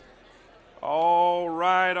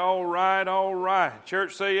right, all right, all right.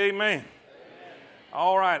 Church, say amen. Amen.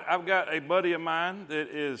 All right, I've got a buddy of mine that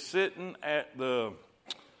is sitting at the,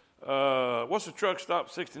 what's the truck stop,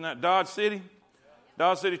 69? Dodge City?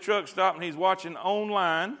 Dodge City truck stop, and he's watching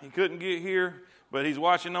online. He couldn't get here, but he's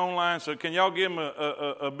watching online. So can y'all give him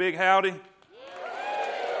a big howdy?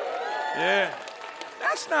 Yeah.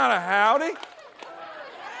 That's not a howdy.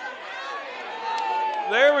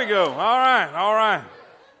 There we go. All right, all right.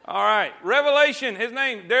 All right. Revelation, his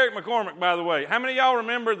name, Derek McCormick, by the way. How many of y'all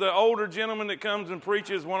remember the older gentleman that comes and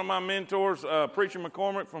preaches, one of my mentors, Preacher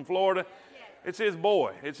McCormick from Florida? It's his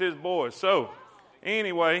boy. It's his boy. So,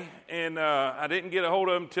 anyway, and I didn't get a hold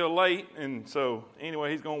of him till late, and so,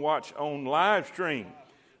 anyway, he's going to watch on live stream.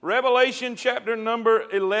 Revelation chapter number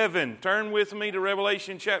 11. Turn with me to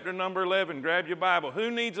Revelation chapter number 11. Grab your Bible.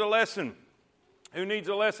 Who needs a lesson? Who needs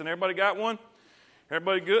a lesson? Everybody got one?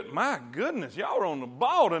 Everybody good? My goodness, y'all are on the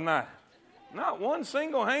ball tonight. Not one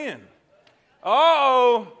single hand.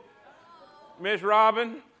 Uh-oh. Miss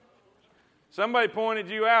Robin, somebody pointed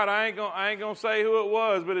you out. I ain't gonna say who it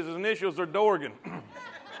was, but his initials are Dorgan.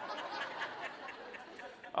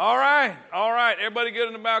 All right. Everybody good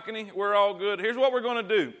in the balcony? We're all good. Here's what we're going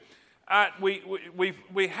to do.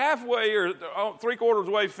 We halfway or three-quarters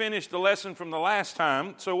way finished the lesson from the last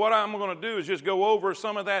time. So what I'm going to do is just go over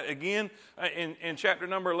some of that again in chapter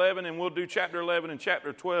number 11, and we'll do chapter 11 and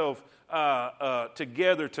chapter 12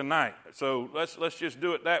 together tonight. So let's just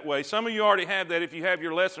do it that way. Some of you already have that if you have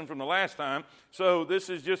your lesson from the last time. So this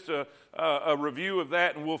is just a review of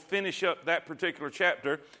that, and we'll finish up that particular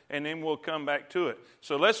chapter, and then we'll come back to it.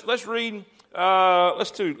 So let's read.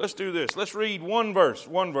 Let's do this. Let's read one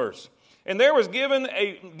verse. And there was given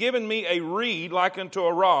me a reed like unto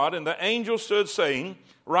a rod, and the angel stood saying,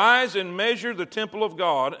 Rise and measure the temple of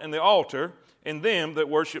God and the altar and them that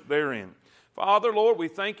worship therein. Father, Lord, we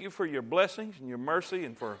thank you for your blessings and your mercy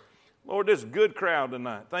and for, Lord, this good crowd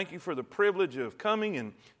tonight. Thank you for the privilege of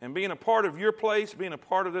coming and being a part of your place, being a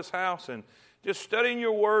part of this house, and just studying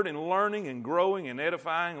your word and learning and growing and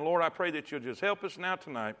edifying. Lord, I pray that you'll just help us now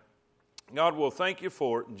tonight. God, we'll thank you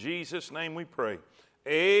for it. In Jesus' name we pray.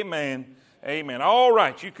 Amen. Amen. All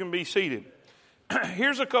right, you can be seated.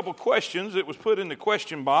 Here's a couple questions that was put in the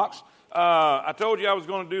question box. I told you I was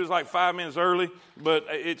going to do this like 5 minutes early, but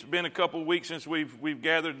it's been a couple weeks since we've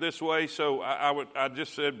gathered this way, so I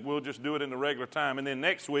just said we'll just do it in the regular time. And then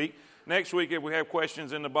next week if we have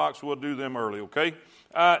questions in the box, we'll do them early, okay?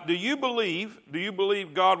 Do you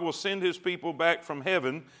believe God will send his people back from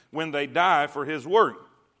heaven when they die for his work?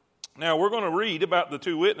 Now, we're going to read about the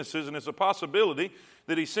two witnesses, and it's a possibility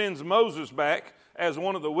that he sends Moses back as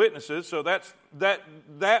one of the witnesses, so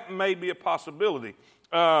that may be a possibility.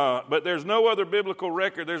 But there's no other biblical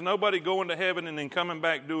record. There's nobody going to heaven and then coming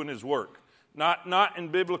back doing his work. Not in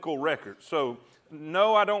biblical records. So,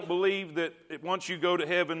 no, I don't believe that once you go to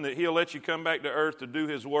heaven that he'll let you come back to earth to do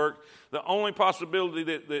his work. The only possibility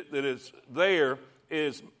that is there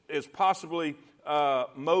is possibly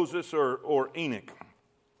Moses or Enoch.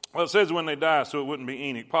 Well, it says when they die, so it wouldn't be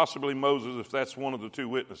Enoch. Possibly Moses, if that's one of the two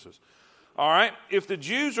witnesses. All right. If the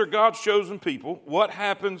Jews are God's chosen people, what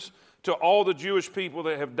happens to all the Jewish people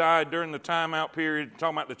that have died during the timeout period,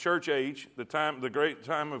 talking about the church age, the great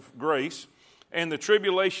time of grace, and the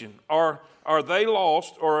tribulation? Are they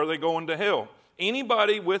lost or are they going to hell?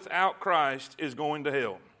 Anybody without Christ is going to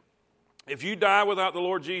hell. If you die without the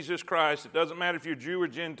Lord Jesus Christ, it doesn't matter if you're Jew or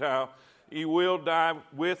Gentile, you will die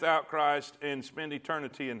without Christ and spend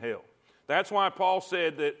eternity in hell. That's why Paul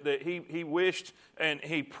said that he wished, and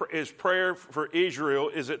his prayer for Israel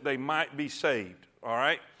is that they might be saved. All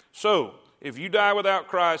right? So, if you die without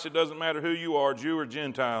Christ, it doesn't matter who you are, Jew or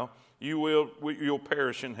Gentile, you'll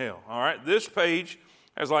perish in hell. All right? This page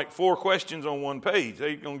has like 4 questions on one page.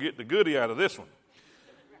 They're going to get the goodie out of this one.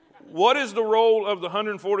 What is the role of the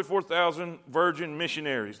 144,000 virgin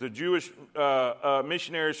missionaries, the Jewish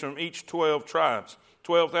missionaries from each 12 tribes,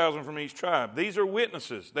 12,000 from each tribe? These are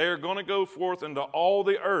witnesses. They are going to go forth into all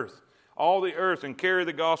the earth, and carry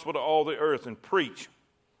the gospel to all the earth and preach.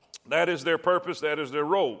 That is their purpose. That is their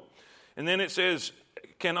role. And then it says,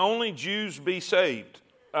 can only Jews be saved?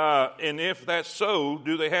 And if that's so,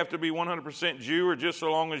 do they have to be 100% Jew or just so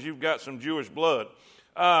long as you've got some Jewish blood?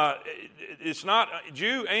 It's not,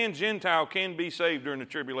 Jew and Gentile can be saved during the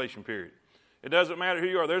tribulation period. It doesn't matter who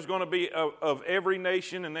you are. There's going to be of every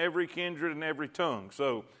nation and every kindred and every tongue.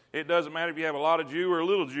 So it doesn't matter if you have a lot of Jew or a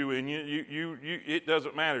little Jew in you. It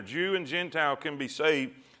doesn't matter. Jew and Gentile can be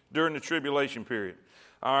saved during the tribulation period.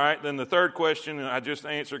 All right, then the third question I just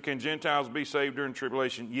answered, can Gentiles be saved during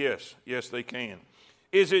tribulation? Yes, they can.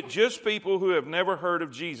 Is it just people who have never heard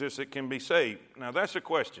of Jesus that can be saved? Now, that's a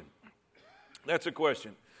question. That's a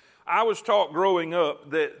question. I was taught growing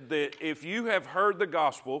up that if you have heard the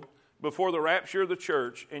gospel before the rapture of the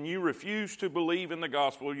church and you refuse to believe in the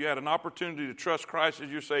gospel, you had an opportunity to trust Christ as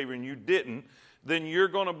your Savior and you didn't, then you're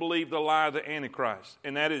going to believe the lie of the Antichrist.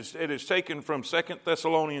 And it is taken from 2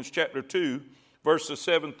 Thessalonians chapter 2, verses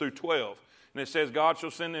 7 through 12. And it says, God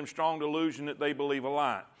shall send them strong delusion that they believe a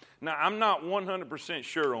lie. Now, I'm not 100%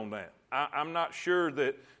 sure on that. I'm not sure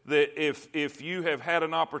that if you have had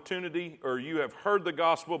an opportunity or you have heard the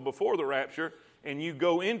gospel before the rapture and you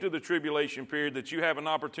go into the tribulation period that you have an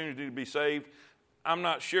opportunity to be saved. I'm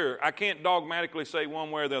not sure. I can't dogmatically say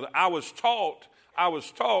one way or the other. I was taught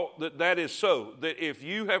that is so, that if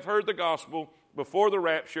you have heard the gospel before the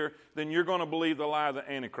rapture, then you're going to believe the lie of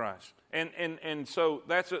the Antichrist. And so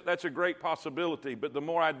that's a great possibility. But the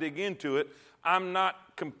more I dig into it, I'm not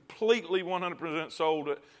completely 100% sold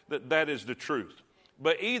that is the truth.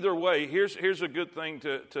 But either way, here's a good thing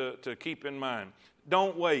to keep in mind.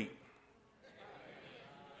 Don't wait.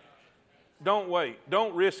 Don't wait.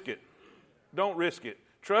 Don't risk it. Don't risk it.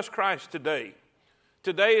 Trust Christ today.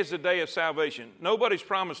 Today is the day of salvation. Nobody's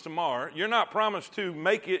promised tomorrow. You're not promised to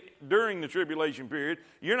make it during the tribulation period.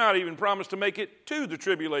 You're not even promised to make it to the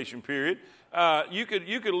tribulation period. You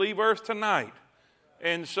could leave earth tonight.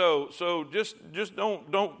 And so just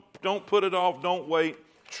don't put it off. Don't wait.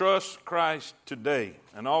 Trust Christ today.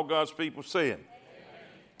 And all God's people said,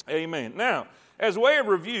 Amen. Now, as a way of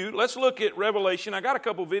review, let's look at Revelation. I got a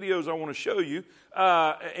couple videos I want to show you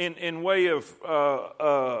in way of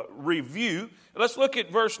review. Let's look at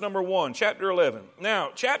verse number 1, chapter 11.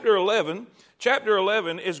 Now, chapter 11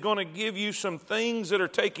 is going to give you some things that are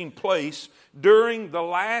taking place during the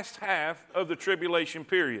last half of the tribulation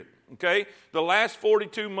period. Okay? The last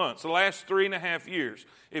 42 months, the last 3.5 years.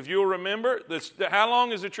 If you'll remember, how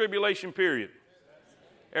long is the tribulation period?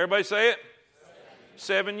 Everybody say it?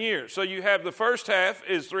 7 years. So you have the first half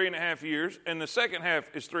is 3.5 years, and the second half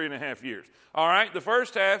is 3.5 years. All right? The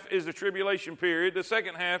first half is the tribulation period. The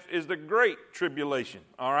second half is the great tribulation.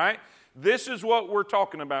 All right? This is what we're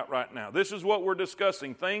talking about right now. This is what we're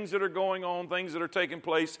discussing. Things that are going on, things that are taking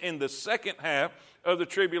place in the second half of the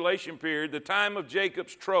tribulation period, the time of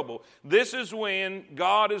Jacob's trouble. This is when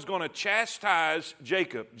God is going to chastise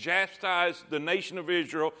Jacob, chastise the nation of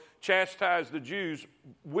Israel, chastise the Jews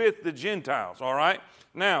with the Gentiles, all right?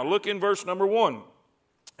 Now, look in verse number 1.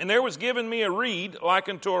 And there was given me a reed like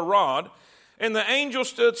unto a rod, and the angel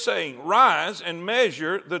stood saying, Rise and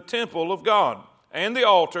measure the temple of God, and the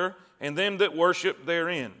altar, and them that worship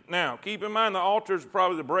therein. Now, keep in mind the altar is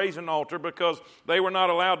probably the brazen altar because they were not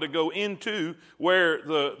allowed to go into where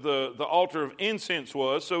the altar of incense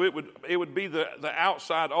was, so it would be the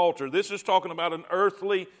outside altar. This is talking about an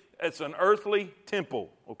earthly temple,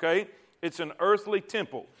 okay? It's an earthly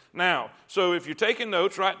temple. Now, so if you're taking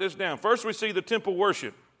notes, write this down. First we see the temple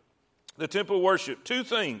worship. The temple worship. Two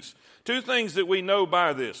things that we know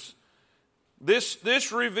by this.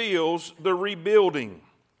 This reveals the rebuilding.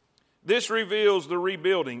 This reveals the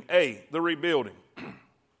rebuilding. The rebuilding.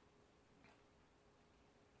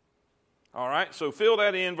 All right, so fill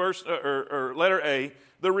that in, verse or letter A,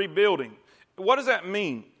 the rebuilding. What does that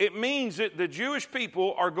mean? It means that the Jewish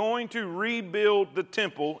people are going to rebuild the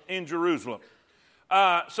temple in Jerusalem.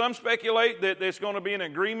 Some speculate that there's going to be an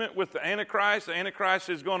agreement with the Antichrist. The Antichrist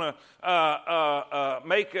is going to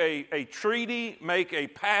make a treaty, make a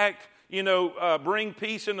pact, bring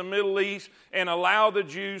peace in the Middle East and allow the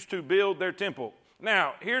Jews to build their temple.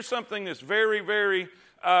 Now, here's something that's very, very,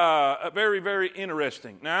 very, very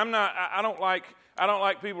interesting. Now, I don't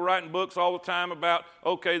like people writing books all the time about,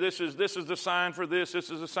 okay, this is the sign for this is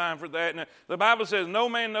the sign for that. And the Bible says, no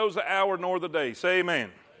man knows the hour nor the day. Say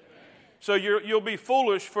amen. So you'll be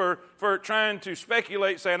foolish for trying to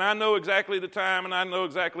speculate, saying, I know exactly the time and I know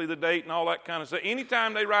exactly the date and all that kind of stuff.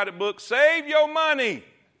 Anytime they write a book, save your money.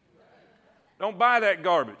 Don't buy that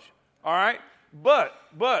garbage, all right? But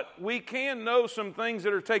we can know some things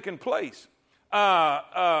that are taking place.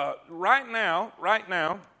 Right now,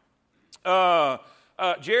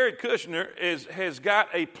 Jared Kushner has got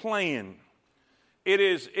a plan. It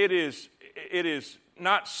is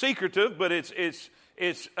not secretive, but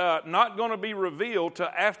it's not going to be revealed till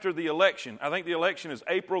after the election. I think the election is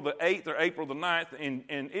April the 8th or April the 9th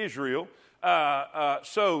in Israel.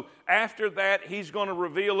 So after that, he's going to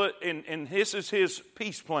reveal it, and this is his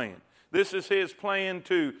peace plan. This is his plan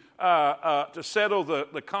to settle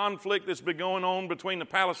the conflict that's been going on between the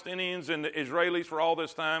Palestinians and the Israelis for all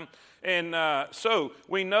this time. And so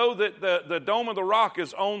we know that the Dome of the Rock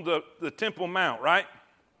is on the Temple Mount, right?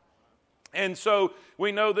 And so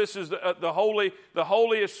we know this is the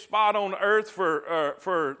holiest spot on earth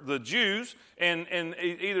for the Jews, and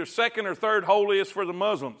either second or third holiest for the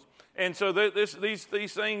Muslims. And so these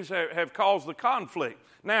things have caused the conflict.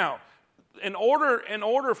 Now, in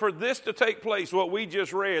order for this to take place, what we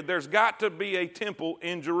just read, there's got to be a temple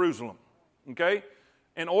in Jerusalem. Okay?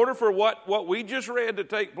 In order for what we just read to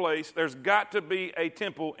take place, there's got to be a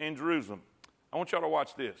temple in Jerusalem. I want y'all to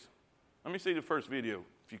watch this. Let me see the first video,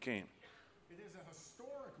 if you can. It is a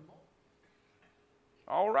historic moment.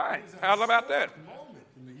 All right. How about that? Moment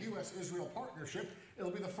in the U.S.-Israel partnership.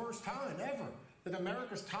 It'll be the first time ever that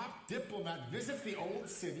America's top diplomat visits the old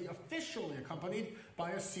city officially accompanied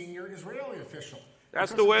by a senior Israeli official.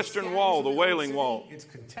 That's the Western Wall, the Wailing Wall. It's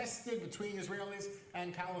contested between Israelis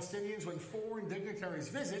and Palestinians. When foreign dignitaries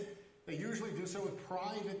visit, they usually do so with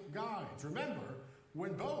private guides. Remember,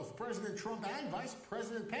 when both President Trump and Vice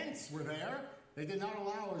President Pence were there, they did not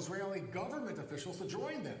allow Israeli government officials to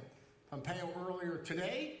join them. Pompeo earlier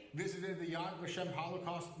today visited the Yad Vashem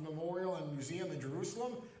Holocaust Memorial and Museum in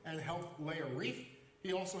Jerusalem and helped lay a wreath.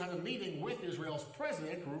 He also had a meeting with Israel's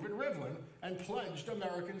President, Reuven Rivlin, and pledged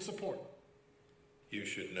American support. You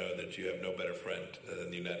should know that you have no better friend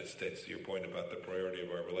than the United States. Your point about the priority of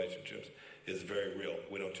our relationships is very real.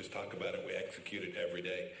 We don't just talk about it, we execute it every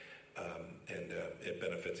day. And it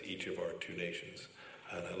benefits each of our two nations.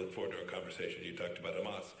 And I look forward to our conversation. You talked about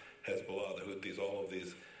Hamas, Hezbollah, the Houthis, all of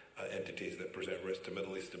these entities that present risk to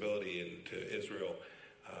Middle East stability and to Israel.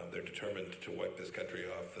 They're determined to wipe this country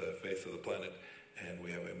off the face of the planet, and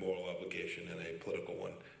we have a moral obligation and a political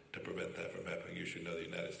one to prevent that from happening. You should know the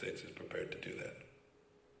United States is prepared to do that.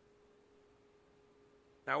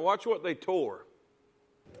 Now watch what they tore.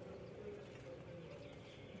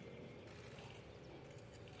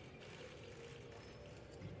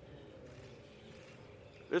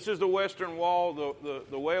 This is the Western Wall,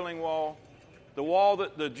 the Wailing Wall, the wall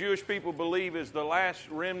that the Jewish people believe is the last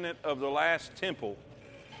remnant of the last temple.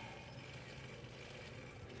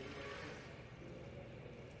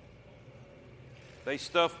 They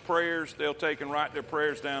stuff prayers. They'll take and write their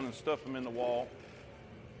prayers down and stuff them in the wall.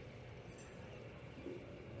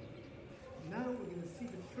 Now we're going to see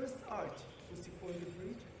the first arch to support the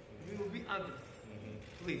bridge. We will be under.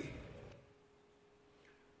 Please.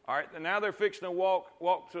 All right, and now they're fixing to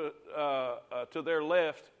walk to their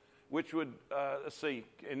left, which would, let's see,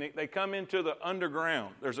 and they come into the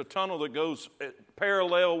underground. There's a tunnel that goes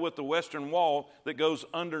parallel with the Western Wall that goes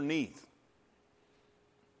underneath.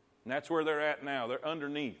 And that's where they're at now. They're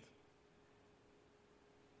underneath.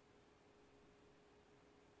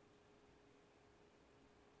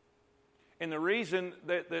 And the reason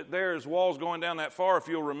that there's walls going down that far, if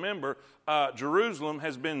you'll remember, Jerusalem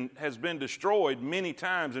has been destroyed many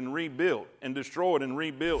times and rebuilt, and destroyed and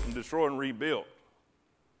rebuilt, and destroyed and rebuilt.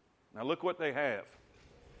 Now look what they have.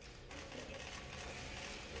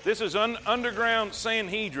 This is underground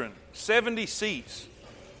Sanhedrin, 70 seats.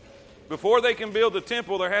 Before they can build the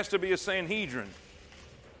temple, there has to be a Sanhedrin.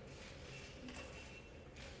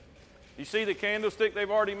 You see the candlestick they've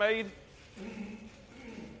already made?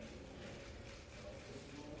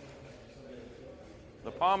 The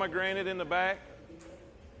pomegranate in the back.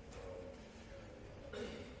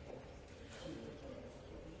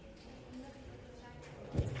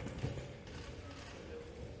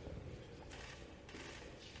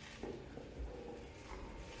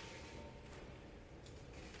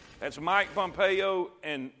 That's Mike Pompeo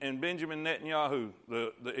and Benjamin Netanyahu,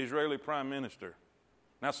 the Israeli prime minister.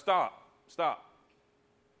 Now stop.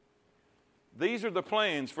 These are the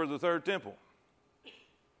plans for the third temple.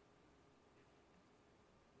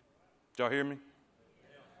 Did y'all hear me?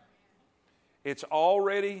 It's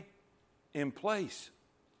already in place.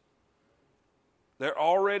 They're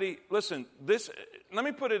already, listen, let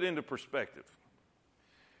me put it into perspective.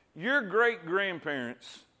 Your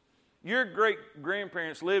great-grandparents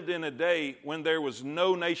lived in a day when there was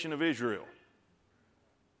no nation of Israel.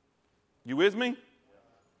 You with me?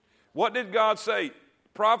 What did God say?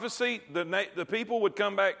 Prophecy, the people would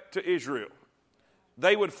come back to Israel.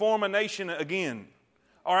 They would form a nation again.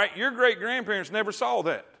 All right, your great-grandparents never saw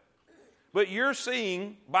that. But you're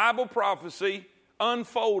seeing Bible prophecy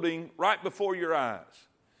unfolding right before your eyes.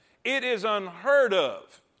 It is unheard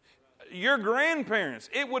of. Your grandparents,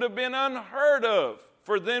 it would have been unheard of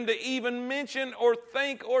for them to even mention or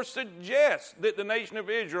think or suggest that the nation of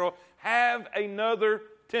Israel have another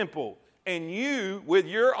temple. And you, with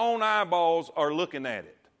your own eyeballs, are looking at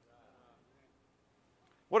it.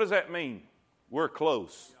 What does that mean? We're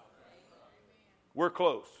close. We're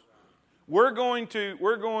close. We're going to,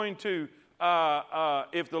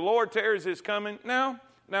 if the Lord tarries his coming. Now,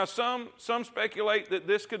 Now some speculate that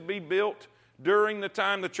this could be built during the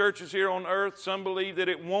time the church is here on earth. Some believe that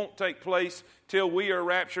it won't take place till we are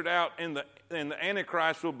raptured out, and the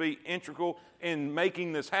Antichrist will be integral in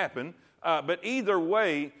making this happen. But either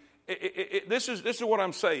way, this is what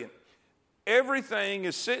I'm saying. Everything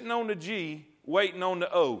is sitting on the G, waiting on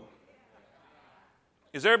the O.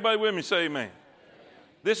 Is everybody with me? Say amen.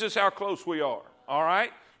 This is how close we are. All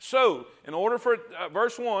right? So, in order for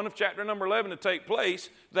verse 1 of chapter number 11 to take place,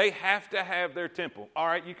 they have to have their temple. All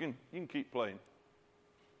right, you can keep playing.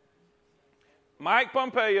 Mike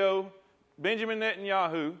Pompeo, Benjamin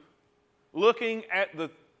Netanyahu, looking at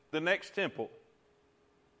the next temple.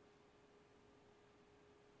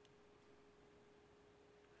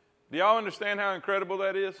 Do y'all understand how incredible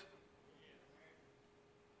that is?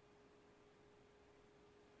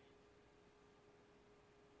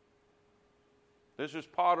 This is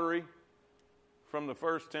pottery from the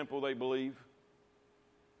first temple, they believe.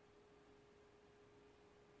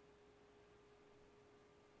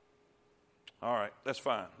 All right, that's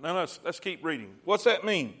fine. Now let's keep reading. What's that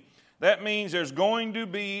mean? That means there's going to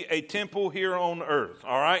be a temple here on earth.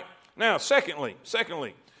 All right? Now, secondly,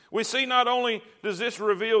 we see not only does this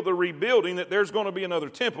reveal the rebuilding, that there's going to be another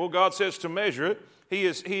temple. God says to measure it.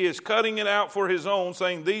 He is cutting it out for his own,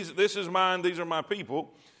 saying, this is mine, these are my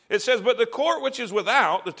people. It says, but the court which is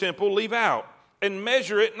without the temple leave out, and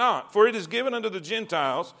measure it not, for it is given unto the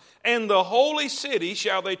Gentiles, and the holy city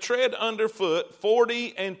shall they tread underfoot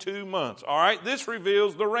 42 months. All right, this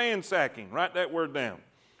reveals the ransacking. Write that word down.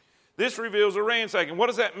 This reveals the ransacking. What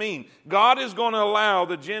does that mean? God is going to allow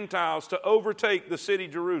the Gentiles to overtake the city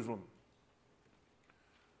Jerusalem.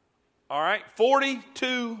 All right,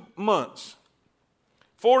 42 months.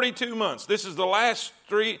 42 months. This is the last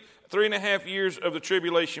three and a half years of the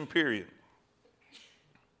tribulation period.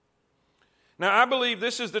 Now, I believe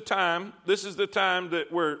this is the time that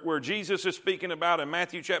where Jesus is speaking about in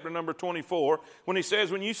Matthew chapter number 24, when he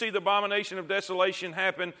says, when you see the abomination of desolation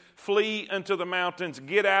happen, flee unto the mountains,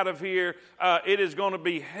 get out of here. It is going to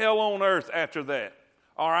be hell on earth after that.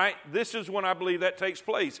 All right, this is when I believe that takes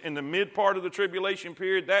place. In the mid part of the tribulation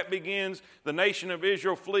period, that begins. The nation of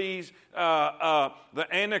Israel flees. The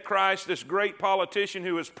Antichrist, this great politician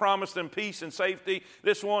who has promised them peace and safety,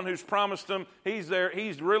 this one who's promised them,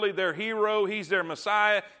 he's really their hero, he's their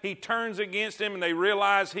Messiah. He turns against him, and they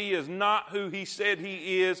realize he is not who he said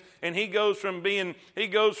he is, and he goes from being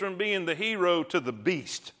the hero to the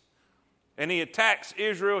beast. And he attacks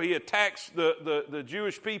Israel, he attacks the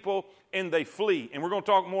Jewish people, and they flee. And we're going to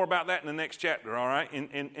talk more about that in the next chapter, all right,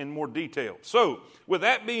 in more detail. So, with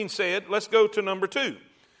that being said, let's go to number 2.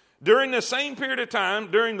 During the same period of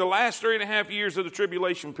time, during the last 3.5 years of the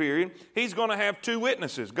tribulation period, he's going to have 2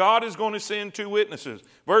 witnesses. God is going to send 2 witnesses.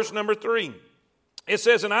 Verse number 3. It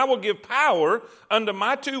says, and I will give power unto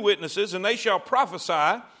my 2 witnesses, and they shall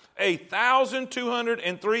prophesy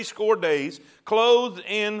 1,260 days, clothed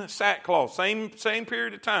in sackcloth. Same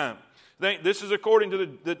period of time. This is according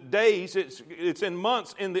to the days. It's in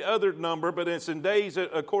months in the other number, but it's in days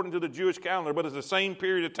according to the Jewish calendar, but it's the same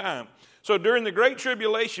period of time. So during the Great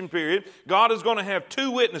Tribulation period, God is going to have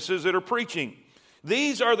 2 witnesses that are preaching.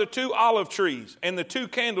 These are the 2 olive trees and the 2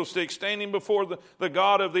 candlesticks standing before the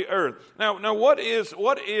God of the earth. Now what is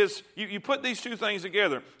you put these 2 things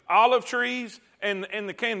together, olive trees and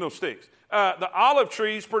the candlesticks. The olive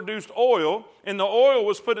trees produced oil, and the oil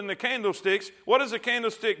was put in the candlesticks. What does a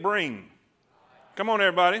candlestick bring? Come on,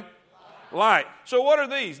 everybody. Light. So what are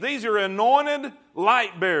these? These are anointed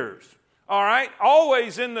light bearers. All right.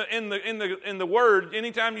 Always in the word,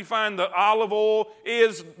 anytime you find the olive oil,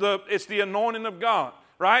 it's the anointing of God.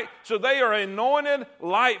 Right? So they are anointed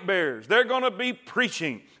light bearers. They're going to be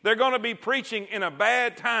preaching. They're going to be preaching in a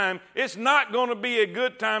bad time. It's not going to be a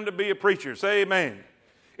good time to be a preacher. Say amen.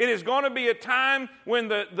 It is going to be a time when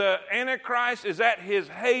the Antichrist is at his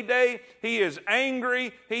heyday. He is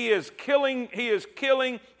angry. He is killing. He is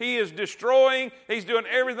destroying. He's doing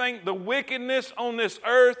everything. The wickedness on this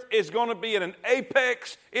earth is going to be at an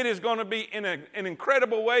apex. It is going to be in an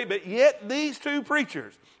incredible way. But yet these 2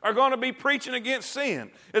 preachers are going to be preaching against sin.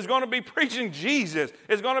 It's going to be preaching Jesus.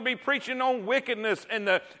 It's going to be preaching on wickedness and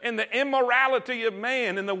the immorality of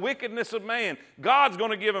man and the wickedness of man. God's going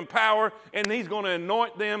to give them power, and he's going to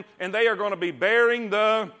anoint them, and they are going to be bearing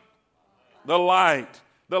the light.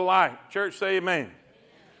 The light. Church, say amen.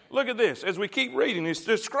 Look at this. As we keep reading, it's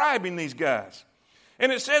describing these guys.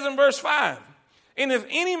 And it says in verse 5, and if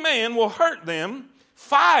any man will hurt them,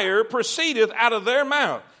 fire proceedeth out of their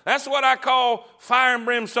mouth. That's what I call fire and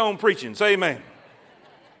brimstone preaching. Say amen.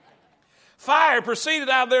 Fire proceeded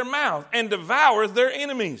out of their mouth and devoureth their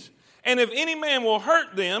enemies. And if any man will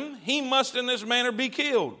hurt them, he must in this manner be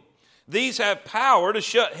killed. These have power to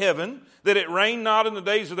shut heaven, that it rain not in the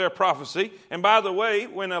days of their prophecy. And by the way,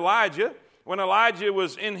 when Elijah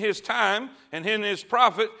was in his time and in his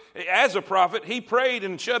prophet, as a prophet, he prayed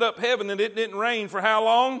and shut up heaven and it didn't rain for how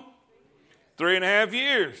long? 3.5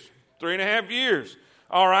 years. 3.5 years.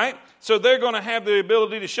 All right. So they're going to have the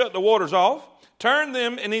ability to shut the waters off, turn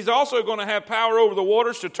them, and he's also going to have power over the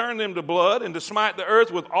waters to turn them to blood and to smite the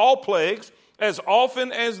earth with all plagues as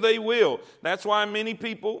often as they will. That's why many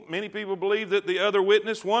people believe that the other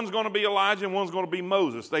witness, one's going to be Elijah and one's going to be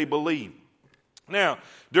Moses. They believe. Now,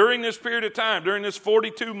 during this period of time, during this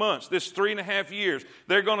 42 months, this 3.5 years,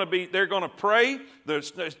 they're going to pray.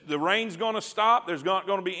 The rain's going to stop. There's not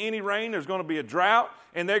going to be any rain. There's going to be a drought,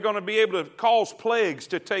 and they're going to be able to cause plagues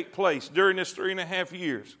to take place during this 3.5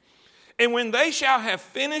 years. And when they shall have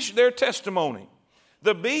finished their testimony,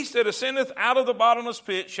 the beast that ascendeth out of the bottomless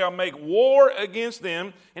pit shall make war against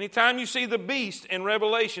them. Anytime you see the beast in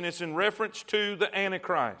Revelation, it's in reference to the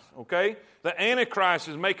Antichrist, okay? The Antichrist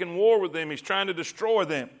is making war with them. He's trying to destroy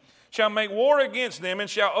them. Shall make war against them and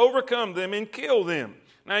shall overcome them and kill them.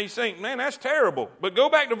 Now you think, man, that's terrible. But go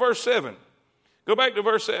back to verse 7. Go back to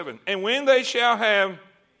verse 7. And when they shall have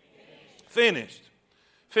finished.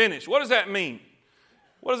 What does that mean?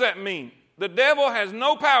 What does that mean? The devil has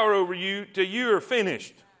no power over you till you are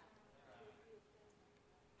finished.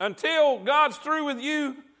 Until God's through with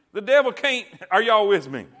you, the devil can't. Are y'all with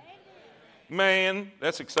me? Man,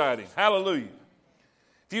 that's exciting. Hallelujah.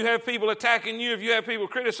 If you have people attacking you, if you have people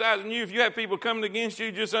criticizing you, if you have people coming against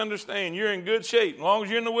you, just understand you're in good shape. As long as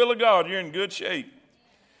you're in the will of God, you're in good shape.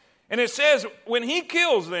 And it says, when he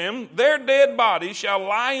kills them, their dead bodies shall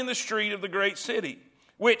lie in the street of the great city,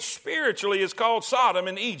 which spiritually is called Sodom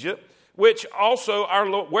in Egypt, where also our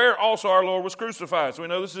Lord was crucified. So we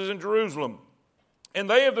know this is in Jerusalem. And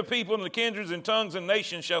they of the people and the kindreds and tongues and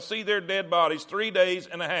nations shall see their dead bodies 3 days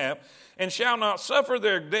and a half, and shall not suffer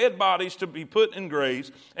their dead bodies to be put in graves.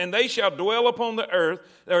 And they shall dwell upon the earth,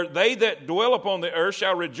 or they that dwell upon the earth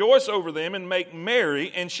shall rejoice over them and make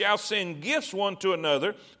merry, and shall send gifts one to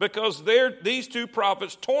another, because these two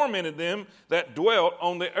prophets tormented them that dwelt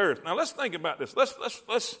on the earth. Now let's think about this.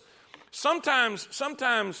 Let's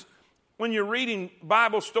sometimes when you're reading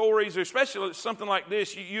Bible stories, or especially something like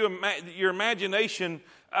this, your imagination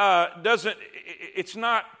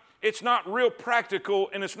it's not real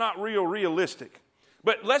practical and it's not real realistic.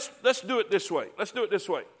 But let's do it this way.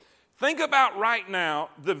 Think about right now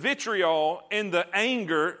the vitriol and the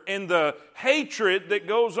anger and the hatred that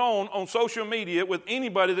goes on social media with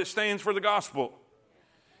anybody that stands for the gospel.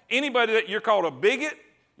 Anybody that you're called a bigot,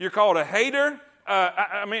 you're called a hater,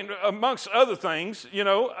 amongst other things,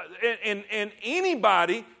 and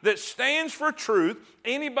anybody that stands for truth,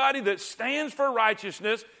 anybody that stands for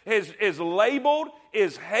righteousness is labeled,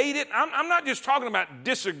 is hated. I'm not just talking about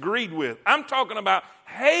disagreed with. I'm talking about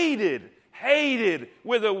hated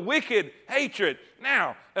with a wicked hatred.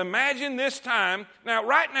 Now, imagine this time. Now,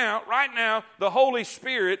 right now, the Holy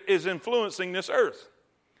Spirit is influencing this earth.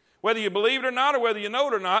 Whether you believe it or not, or whether you know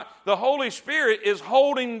it or not, the Holy Spirit is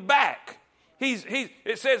holding back.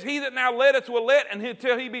 It says, he that now letteth will let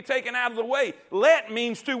until he be taken out of the way. Let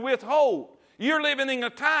means to withhold. You're living in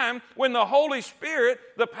a time when the Holy Spirit,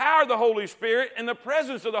 the power of the Holy Spirit, and the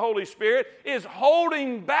presence of the Holy Spirit is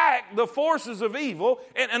holding back the forces of evil.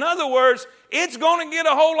 And in other words, it's going to get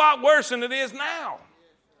a whole lot worse than it is now.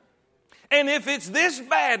 And if it's this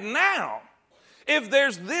bad now, if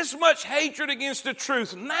there's this much hatred against the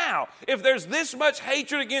truth now, if there's this much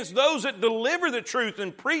hatred against those that deliver the truth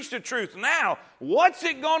and preach the truth now, what's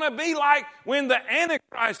it going to be like when the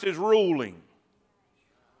Antichrist is ruling?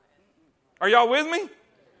 Are y'all with me?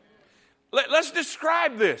 Let's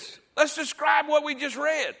describe this. Let's describe what we just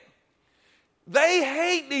read. They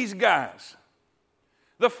hate these guys,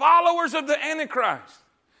 the followers of the Antichrist,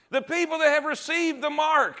 the people that have received the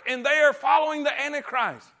mark, and they are following the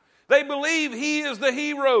Antichrist. They believe he is the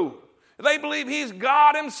hero. They believe he's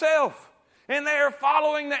God himself. And they are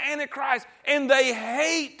following the Antichrist. And they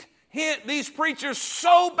hate these preachers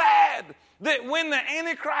so bad that when the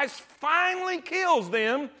Antichrist finally kills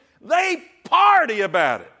them, they party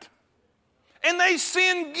about it. And they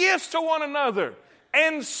send gifts to one another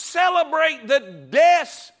and celebrate the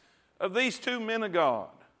deaths of these two men of God.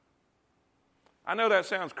 I know that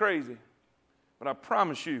sounds crazy, but I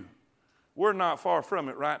promise you, we're not far from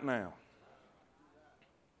it right now.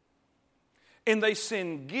 And they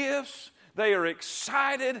send gifts. They are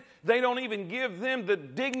excited. They don't even give them the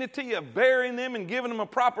dignity of burying them and giving them a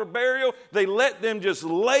proper burial. They let them just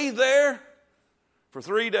lay there for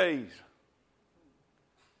 3 days.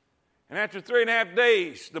 And after 3.5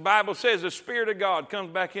 days, the Bible says the Spirit of God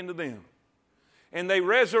comes back into them. And they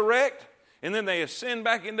resurrect, and then they ascend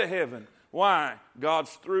back into heaven. Why?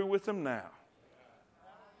 God's through with them now.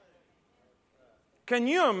 Can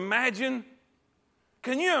you imagine?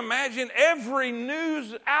 Can you imagine every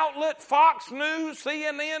news outlet, Fox News,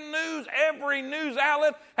 CNN News, every news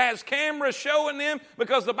outlet has cameras showing them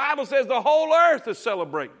because the Bible says the whole earth is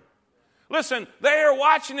celebrating. Listen, they are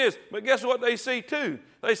watching this, but guess what they see too?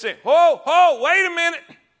 They say, wait a minute.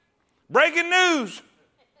 Breaking news.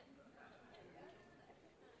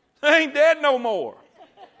 They ain't dead no more.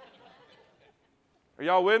 Are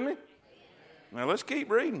y'all with me? Now let's keep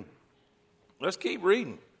reading. Let's keep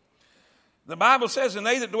reading. The Bible says, and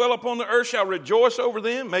they that dwell upon the earth shall rejoice over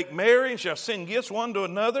them, make merry, and shall send gifts one to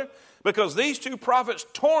another, because these two prophets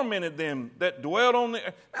tormented them that dwelled on the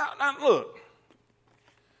earth. Now look,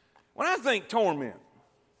 when I think torment,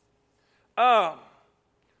 I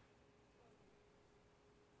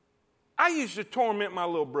used to torment my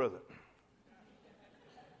little brother.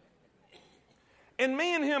 And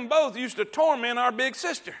me and him both used to torment our big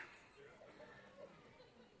sister.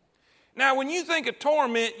 Now, when you think of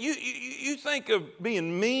torment, you think of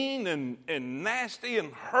being mean and nasty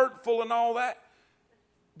and hurtful and all that.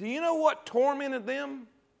 Do you know what tormented them?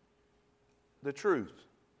 The truth.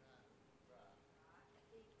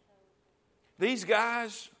 These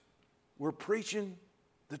guys were preaching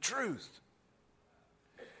the truth.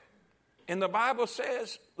 And the Bible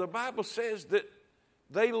says that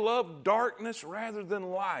they loved darkness rather than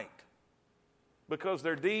light because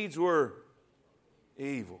their deeds were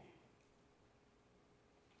evil.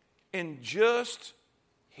 And just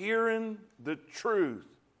hearing the truth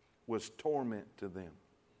was torment to them.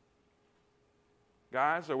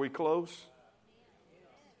 Guys, are we close?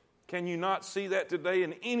 Can you not see that today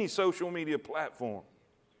in any social media platform?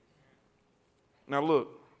 Now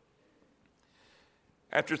look,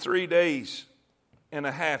 after 3.5 days,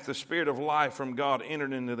 the Spirit of life from God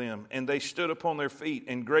entered into them, and they stood upon their feet,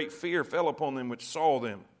 and great fear fell upon them which saw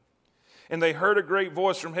them. And they heard a great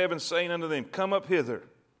voice from heaven saying unto them, Come up hither.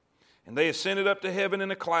 And they ascended up to heaven in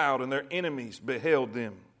a cloud, and their enemies beheld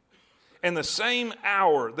them. And the same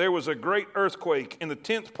hour there was a great earthquake, and the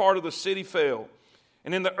 10th part of the city fell.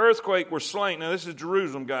 And in the earthquake were slain, now this is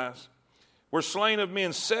Jerusalem, guys, were slain of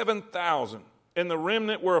men 7,000. And the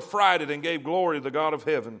remnant were affrighted and gave glory to the God of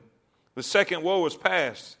heaven. The second woe was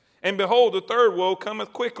past. And behold, the third woe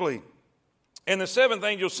cometh quickly. And the seventh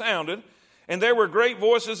angel sounded, and there were great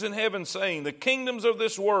voices in heaven saying, The kingdoms of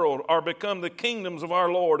this world are become the kingdoms of our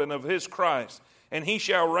Lord and of his Christ, and he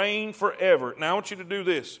shall reign forever. Now I want you to do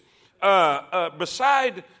this.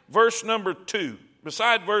 Beside verse number 2,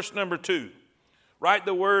 write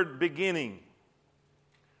the word beginning.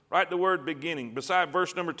 Write the word beginning beside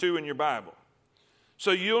verse number 2 in your Bible. So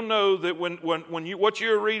you'll know that when what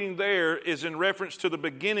you're reading there is in reference to the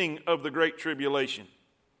beginning of the Great Tribulation.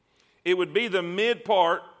 It would be the mid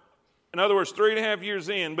part, in other words, 3.5 years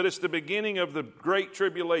in, but it's the beginning of the Great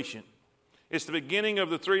Tribulation. It's the beginning of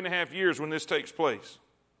the 3.5 years when this takes place.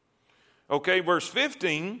 Okay, verse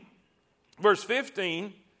 15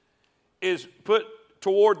 is put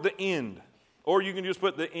toward the end. Or you can just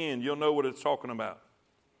put the end. You'll know what it's talking about.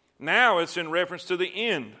 Now it's in reference to the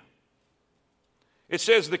end. It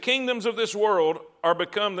says the kingdoms of this world are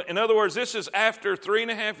become, in other words, this is after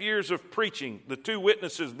 3.5 years of preaching. The two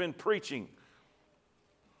witnesses have been preaching.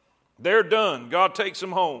 They're done. God takes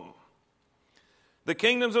them home. The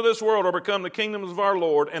kingdoms of this world are become the kingdoms of our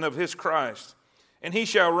Lord and of his Christ. And he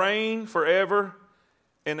shall reign forever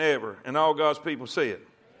and ever. And all God's people say it.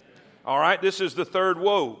 All right, this is the third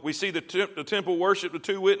woe. We see the temple worship, the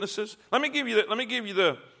two witnesses. Let me give you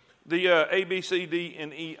the A, B, C, D,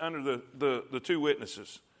 and E under the two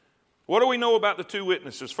witnesses. What do we know about the two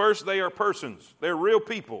witnesses? First, they are persons. They're real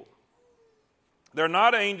people. They're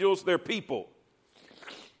not angels, they're people.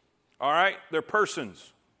 All right, they're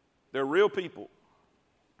persons. They're real people.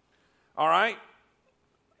 All right.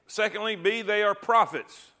 Secondly, B, they are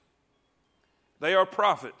prophets. They are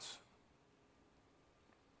prophets.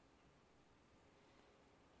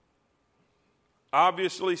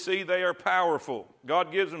 Obviously, see, they are powerful.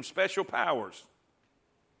 God gives them special powers.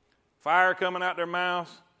 Fire coming out their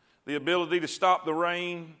mouth, the ability to stop the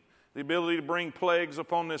rain, the ability to bring plagues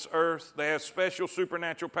upon this earth. They have special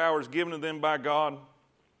supernatural powers given to them by God.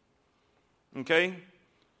 Okay?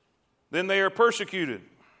 Then they are persecuted.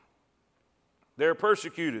 They're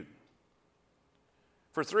persecuted.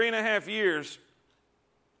 For 3.5 years,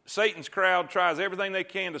 Satan's crowd tries everything they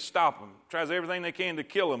can to stop them, tries everything they can to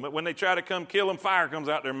kill them. But when they try to come kill them, fire comes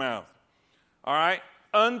out their mouth. All right?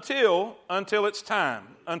 until it's time,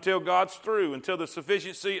 until God's through, until the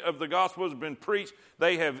sufficiency of the gospel has been preached.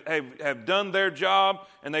 They have done their job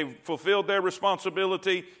and they've fulfilled their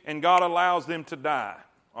responsibility, and God allows them to die.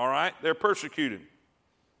 All right? They're persecuted.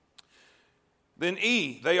 Then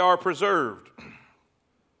E, they are preserved.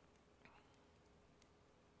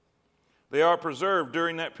 They are preserved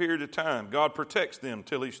during that period of time. God protects them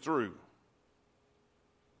till He's through.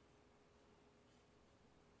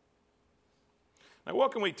 Now,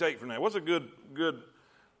 what can we take from that? What's a good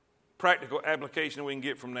practical application we can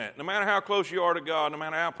get from that? No matter how close you are to God, no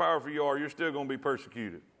matter how powerful you are, you're still going to be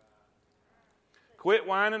persecuted. Quit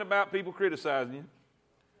whining about people criticizing you.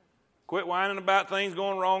 Quit whining about things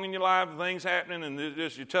going wrong in your life, things happening, and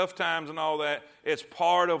just your tough times and all that. It's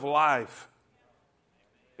part of life.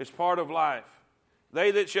 It's part of life.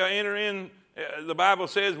 They that shall enter in, the Bible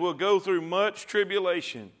says, will go through much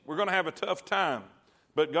tribulation. We're going to have a tough time,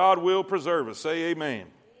 but God will preserve us. Say amen.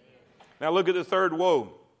 Now look at the third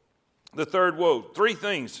woe. The third woe. 3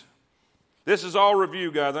 things. This is all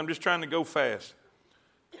review, guys. I'm just trying to go fast.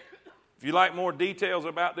 If you like more details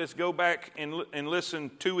about this, go back and listen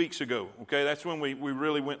 2 weeks ago. Okay, that's when we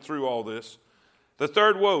really went through all this. The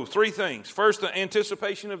third woe, 3 things. First, the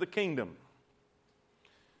anticipation of the kingdom.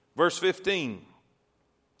 Verse 15,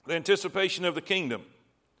 the anticipation of the kingdom.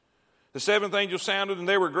 The 7th angel sounded, and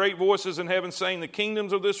there were great voices in heaven saying, the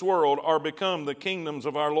kingdoms of this world are become the kingdoms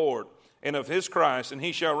of our Lord and of His Christ, and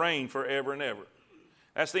He shall reign forever and ever.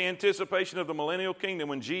 That's the anticipation of the millennial kingdom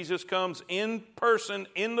when Jesus comes in person,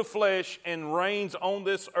 in the flesh, and reigns on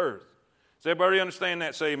this earth. Does everybody understand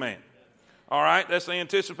that? Say amen. All right, that's the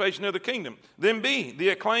anticipation of the kingdom. Then B, the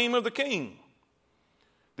acclaim of the king.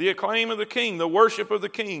 The acclaim of the king, the worship of the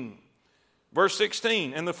king. Verse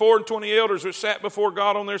 16, and the 24 elders which sat before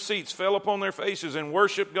God on their seats fell upon their faces and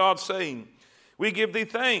worshiped God, saying, we give thee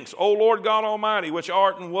thanks, O Lord God Almighty, which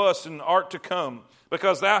art and wast and art to come,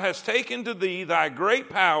 because thou hast taken to thee thy great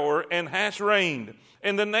power and hast reigned,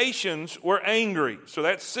 and the nations were angry. So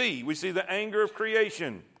that's C. We see the anger of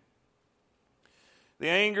creation. The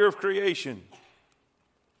anger of creation.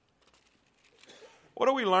 What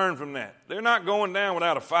do we learn from that? They're not going down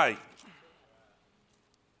without a fight.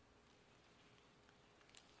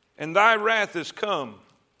 And thy wrath is come,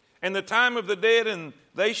 and the time of the dead, and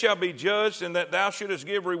they shall be judged, and that thou shouldest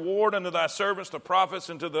give reward unto thy servants, the prophets,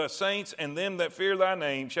 and to the saints, and them that fear thy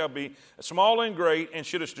name shall be small and great, and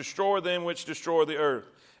shouldest destroy them which destroy the earth.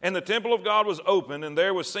 And the temple of God was opened, and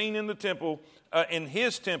there was seen in the temple, in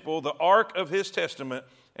his temple, the ark of his testament,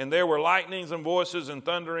 and there were lightnings and voices and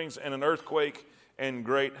thunderings and an earthquake and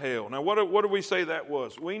great hail. Now, what do we say that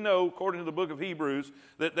was? We know, according to the book of Hebrews,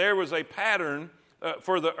 that there was a pattern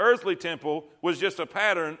for the earthly temple was just a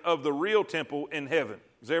pattern of the real temple in heaven.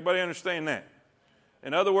 Does everybody understand that?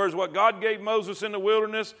 In other words, what God gave Moses in the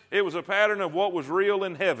wilderness, it was a pattern of what was real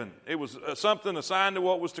in heaven. It was something assigned to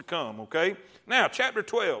what was to come, okay? Now, chapter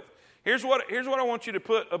 12. Here's what I want you to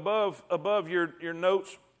put above your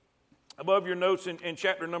notes, in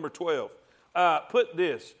chapter number 12. Put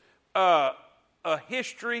this, a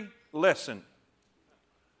history lesson.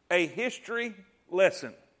 A history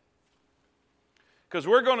lesson. Because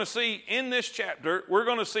we're going to see in this chapter, we're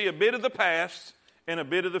going to see a bit of the past and a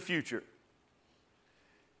bit of the future.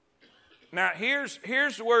 Now, here's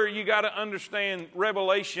where you got to understand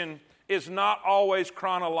Revelation is not always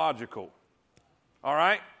chronological. All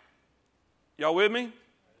right? Y'all with me?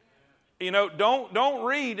 You know, don't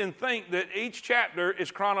read and think that each chapter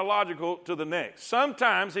is chronological to the next.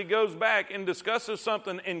 Sometimes he goes back and discusses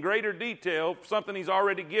something in greater detail, something he's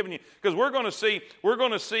already given you. Because we're going to see,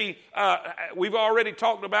 we've already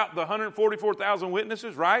talked about the 144,000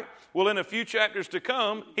 witnesses, right? Well, in a few chapters to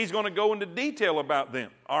come, he's going to go into detail about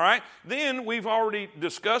them, all right? Then we've already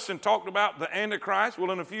discussed and talked about the Antichrist.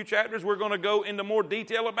 Well, in a few chapters, we're going to go into more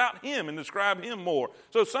detail about him and describe him more.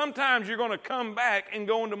 So sometimes you're going to come back and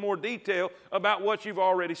go into more detail about what you've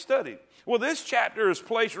already studied. Well, this chapter is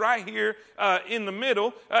placed right here in the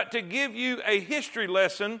middle to give you a history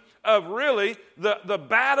lesson of really the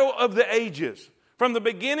battle of the ages. From the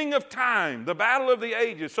beginning of time, the battle of the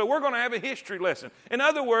ages. So we're going to have a history lesson. In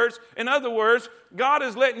other words, God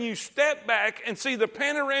is letting you step back and see the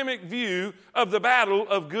panoramic view of the battle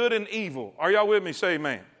of good and evil. Are y'all with me? Say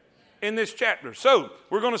amen. In this chapter. So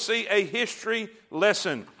we're going to see a history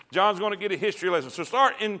lesson. John's going to get a history lesson. So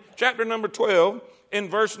start in chapter number 12 in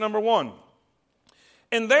verse number 1.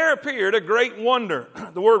 And there appeared a great wonder.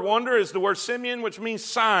 The word wonder is the word Simeon, which means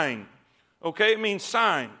sign. Okay, it means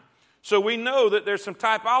sign. So we know that there's some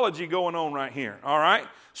typology going on right here, all right?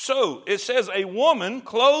 So it says a woman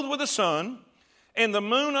clothed with the sun and the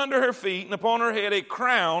moon under her feet and upon her head a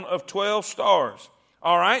crown of 12 stars.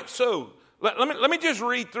 All right, so let me just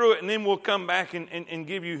read through it, and then we'll come back and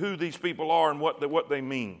give you who these people are and what they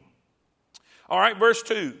mean. All right, verse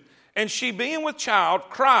 2. And she, being with child,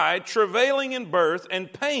 cried, travailing in birth,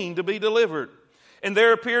 and pain to be delivered. And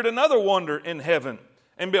there appeared another wonder in heaven.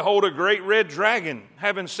 And behold, a great red dragon,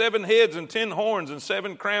 having 7 heads and 10 horns and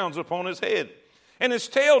 7 crowns upon his head. And his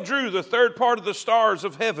tail drew the third part of the stars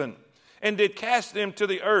of heaven, and did cast them to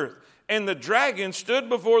the earth. And the dragon stood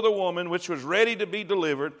before the woman, which was ready to be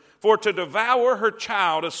delivered, for to devour her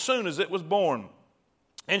child as soon as it was born.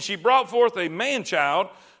 And she brought forth a man-child,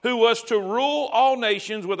 who was to rule all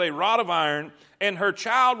nations with a rod of iron. And her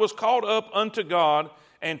child was called up unto God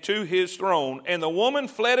and to his throne. And the woman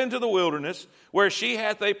fled into the wilderness, where she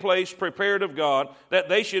hath a place prepared of God, that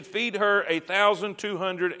they should feed her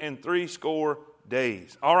 1,260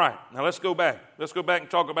 days. All right, now let's go back. Let's go back and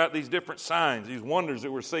talk about these different signs, these wonders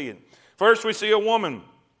that we're seeing. First, we see a woman.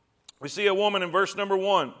 We see a woman in verse number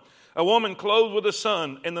 1. A woman clothed with the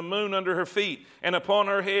sun and the moon under her feet, and upon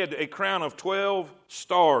her head a crown of 12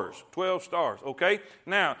 stars. 12 stars, okay?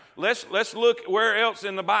 Now, let's look where else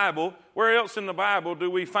in the Bible. Where else in the Bible do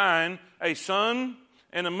we find a sun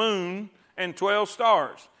and a moon and 12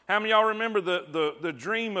 stars? How many of y'all remember the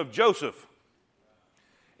dream of Joseph?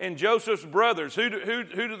 And Joseph's brothers, who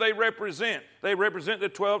do they represent? They represent the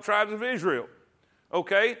 12 tribes of Israel.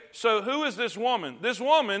 Okay, so who is this woman? This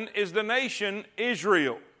woman is the nation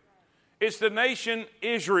Israel. It's the nation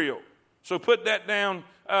Israel. So put that down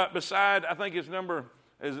beside, I think it's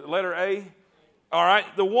is it letter A? All right,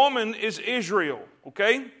 the woman is Israel,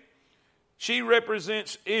 okay? She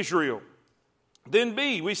represents Israel. Then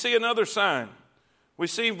B, we see another sign. We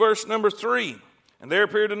see verse number 3. And there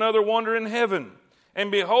appeared another wonder in heaven.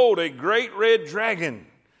 And behold, a great red dragon.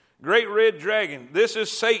 Great red dragon. This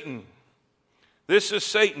is Satan. This is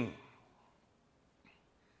Satan.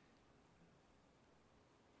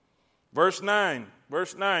 Verse 9.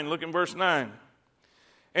 Verse 9. Look in verse 9.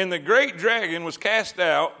 And the great dragon was cast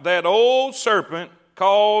out, that old serpent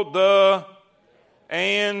called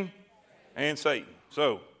and Satan.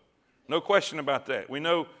 So, no question about that. We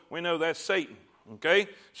know that's Satan. Okay?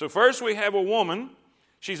 So first we have a woman.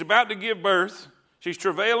 She's about to give birth. She's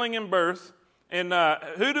travailing in birth. And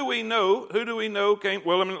who do we know? Who do we know came?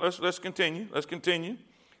 Well, let's continue. Let's continue.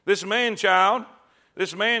 This man-child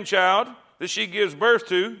that she gives birth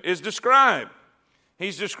to is described.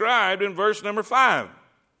 He's described in verse number 5.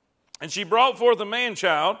 And she brought forth a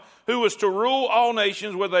man-child who was to rule all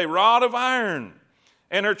nations with a rod of iron.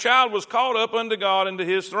 And her child was caught up unto God and to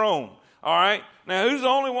his throne. All right. Now, who's the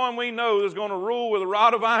only one we know that's going to rule with a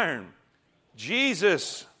rod of iron?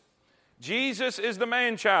 Jesus. Jesus is the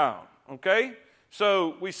man-child. Okay?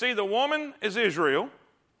 So we see the woman is Israel.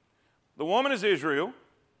 The woman is Israel.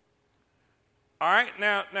 All right,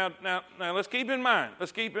 now let's keep in mind.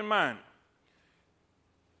 Let's keep in mind.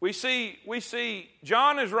 We see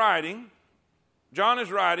John is writing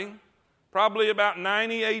probably about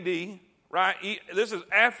 90 AD, right? This is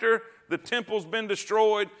after the temple's been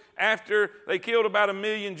destroyed, after they killed about 1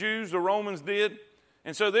 million Jews, the Romans did.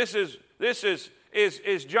 And so this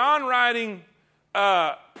is John writing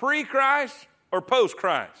pre-Christ or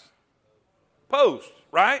post-Christ? Post,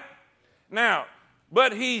 right? Now,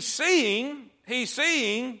 but he's seeing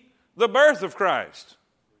the birth of Christ.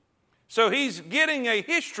 So he's getting a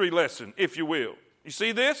history lesson, if you will. You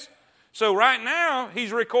see this? So right now,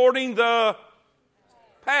 he's recording the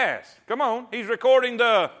past. Come on, he's recording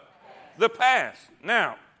the past.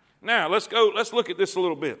 Now, let's look at this a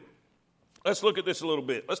little bit. Let's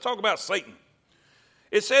talk about Satan.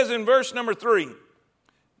 It says in verse number 3,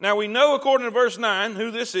 now we know according to verse 9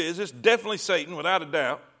 who this is. It's definitely Satan, without a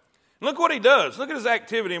doubt. And look what he does. Look at his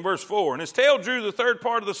activity in verse 4. And his tail drew the third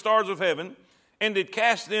part of the stars of heaven and did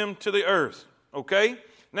cast them to the earth. Okay?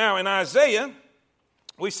 Now in Isaiah,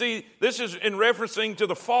 we see this is in referencing to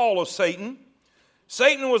the fall of Satan.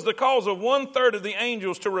 Satan was the cause of 1/3 of the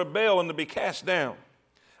angels to rebel and to be cast down.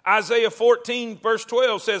 Isaiah 14 verse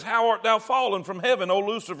 12 says, how art thou fallen from heaven, O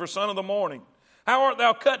Lucifer, son of the morning? How art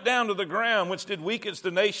thou cut down to the ground, which did weaken the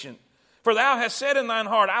nation? For thou hast said in thine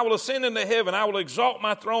heart, I will ascend into heaven, I will exalt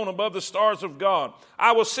my throne above the stars of God.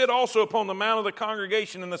 I will sit also upon the mount of the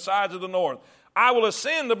congregation in the sides of the north. I will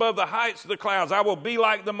ascend above the heights of the clouds. I will be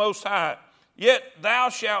like the Most High. Yet thou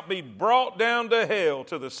shalt be brought down to hell,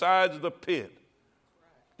 to the sides of the pit.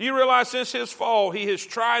 Do you realize since his fall, he has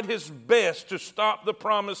tried his best to stop the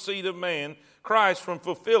promised seed of man, Christ, from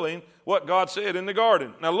fulfilling what God said in the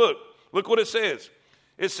garden? Now look what it says.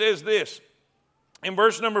 It says this in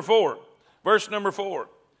verse number 4. Verse number 4.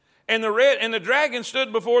 And the dragon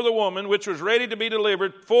stood before the woman, which was ready to be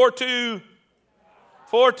delivered, for to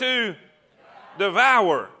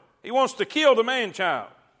Devour. He wants to kill the man-child.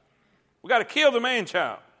 We got to kill the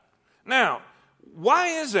man-child. Now,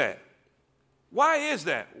 why is that? Why is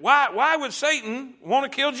that? Why would Satan want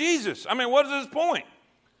to kill Jesus? I mean, what is his point?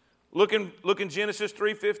 Look in Genesis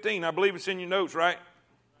 3:15. I believe it's in your notes, right?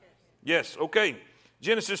 Yes, okay.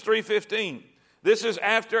 Genesis 3:15. This is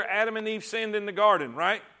after Adam and Eve sinned in the garden,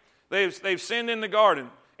 right? They've sinned in the garden,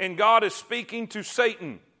 and God is speaking to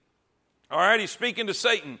Satan. All right, he's speaking to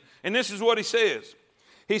Satan, and this is what he says.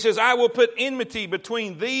 He says, I will put enmity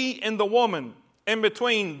between thee and the woman, and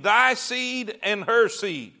between thy seed and her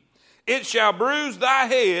seed. It shall bruise thy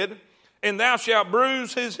head, and thou shalt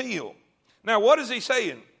bruise his heel. Now, what is he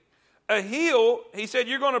saying? A heel, he said,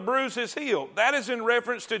 you're going to bruise his heel. That is in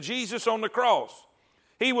reference to Jesus on the cross.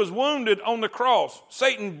 He was wounded on the cross.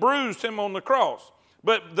 Satan bruised him on the cross.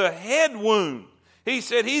 But the head wound, he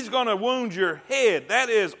said he's going to wound your head. That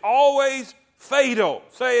is always fatal.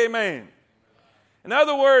 Say amen. In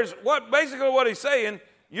other words, basically what he's saying,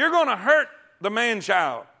 you're going to hurt the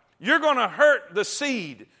man-child. You're going to hurt the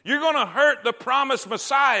seed. You're going to hurt the promised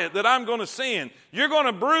Messiah that I'm going to send. You're going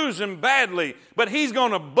to bruise him badly, but he's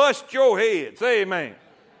going to bust your head. Say amen.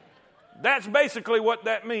 That's basically what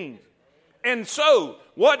that means. And so,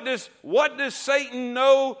 what does Satan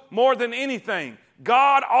know more than anything?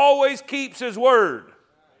 God always keeps his word.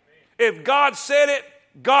 If God said it,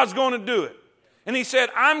 God's going to do it. And he said,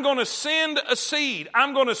 I'm going to send a seed.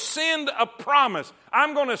 I'm going to send a promise.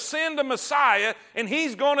 I'm going to send a Messiah, and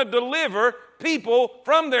he's going to deliver people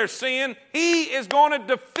from their sin. He is going to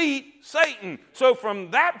defeat Satan. So from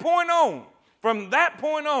that point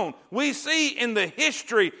on, we see in the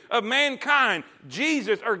history of mankind,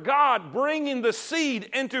 Jesus or God bringing the seed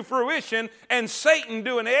into fruition and Satan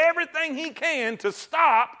doing everything he can to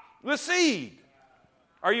stop the seed.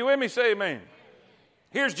 Are you with me? Say amen.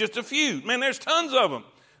 Here's just a few. Man, there's tons of them.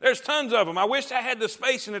 There's tons of them. I wish I had the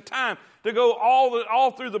space and the time to go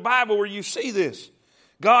all through the Bible where you see this.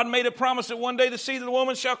 God made a promise that one day the seed of the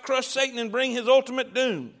woman shall crush Satan and bring his ultimate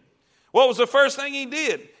doom. What was the first thing he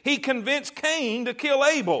did? He convinced Cain to kill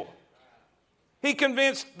Abel. He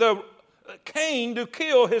convinced Cain to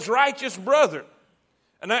kill his righteous brother.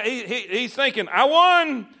 And he's thinking, I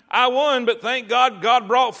won, but thank God, God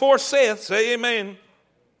brought forth Seth. Say amen.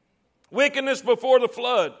 Wickedness before the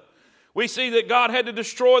flood. We see that God had to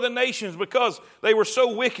destroy the nations because they were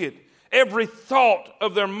so wicked. Every thought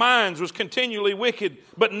of their minds was continually wicked.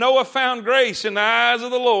 But Noah found grace in the eyes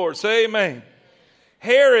of the Lord. Say amen.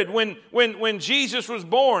 Herod, when Jesus was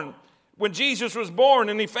born,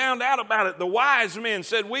 and he found out about it, the wise men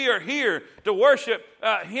said, we are here to worship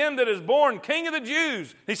him that is born, King of the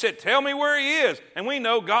Jews. He said, tell me where he is. And we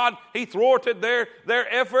know God, he thwarted their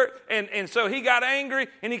effort. And so he got angry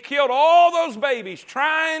and he killed all those babies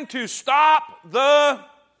trying to stop the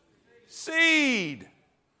seed.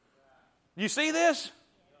 You see this?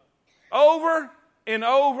 Over and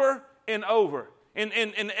over and over.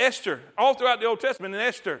 In Esther, all throughout the Old Testament, in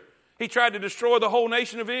Esther, he tried to destroy the whole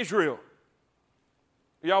nation of Israel.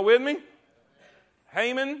 Y'all with me?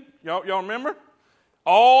 Haman, y'all remember?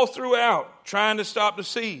 All throughout, trying to stop the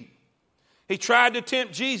seed. He tried to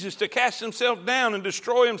tempt Jesus to cast himself down and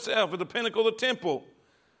destroy himself at the pinnacle of the temple.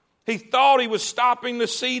 He thought he was stopping the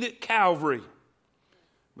seed at Calvary.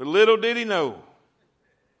 But little did he know.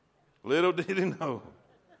 Little did he know.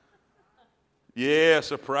 Yeah,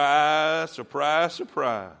 surprise, surprise,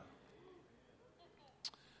 surprise.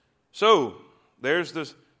 So, there's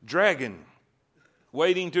this dragon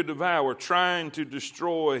waiting to devour, trying to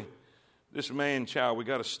destroy this man-child. We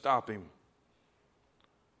got to stop him.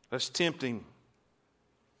 Let's tempt him.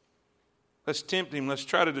 Let's tempt him. Let's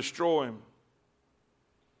try to destroy him.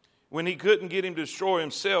 When he couldn't get him to destroy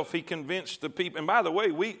himself, he convinced the people. And by the way,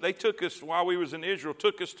 they took us, while we was in Israel,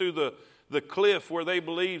 took us to the cliff where they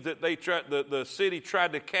believed that the city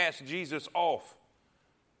tried to cast Jesus off,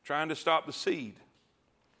 trying to stop the seed.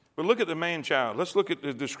 But look at the man-child. Let's look at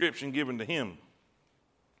the description given to him.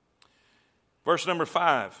 Verse number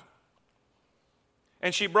 5.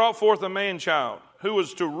 And she brought forth a man-child who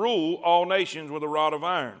was to rule all nations with a rod of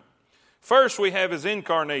iron. First we have his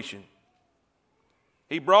incarnation.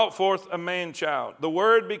 He brought forth a man-child. The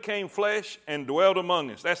Word became flesh and dwelt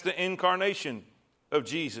among us. That's the incarnation of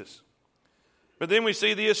Jesus. But then we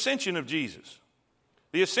see the ascension of Jesus.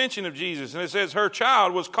 The ascension of Jesus. And it says, her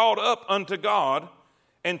child was caught up unto God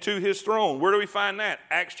and to his throne. Where do we find that?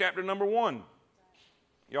 Acts chapter number 1.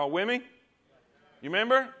 Y'all with me? You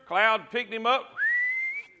remember? Cloud picked him up,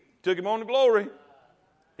 took him on to glory.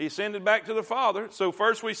 He ascended back to the Father. So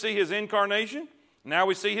first we see his incarnation. Now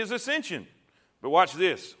we see his ascension. But watch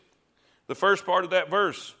this. The first part of that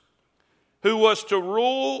verse. who was to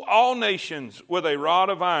rule all nations with a rod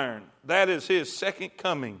of iron. That is his second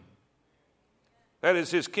coming. That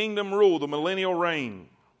is his kingdom rule, the millennial reign.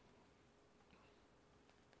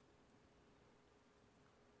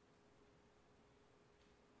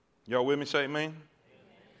 Y'all with me? Say amen.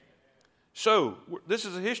 So, this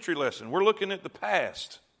is a history lesson. We're looking at the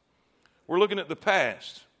past. We're looking at the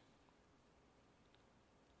past.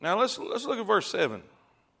 Now, let's look at verse 7.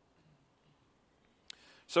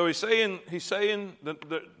 So he's saying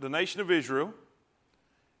the nation of Israel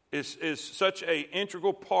is such an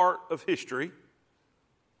integral part of history.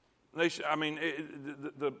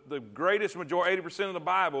 The greatest majority, 80% of the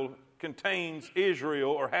Bible contains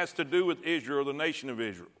Israel or has to do with Israel, the nation of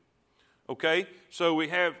Israel. Okay? So we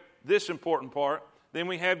have this important part. Then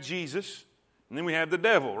we have Jesus. And then we have the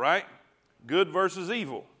devil, right? Good versus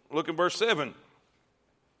evil. Look at verse 7.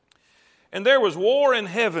 And there was war in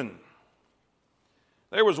heaven.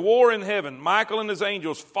 There was war in heaven. Michael and his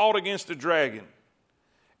angels fought against the dragon.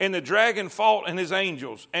 And the dragon fought and his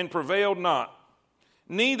angels and prevailed not.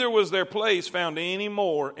 Neither was their place found any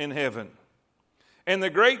more in heaven. And the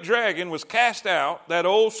great dragon was cast out, that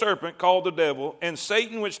old serpent called the devil, and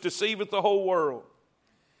Satan which deceiveth the whole world.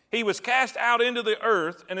 He was cast out into the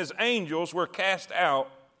earth, and his angels were cast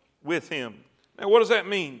out with him. Now, what does that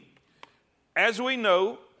mean? As we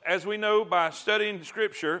know by studying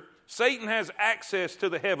Scripture, Satan has access to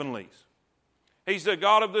the heavenlies. He's the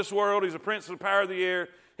god of this world. He's the prince of the power of the air.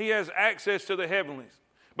 He has access to the heavenlies.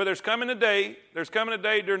 But there's coming a day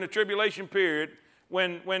during the tribulation period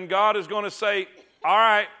when God is going to say, all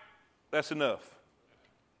right, that's enough.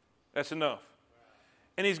 That's enough.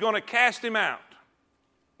 And he's going to cast him out.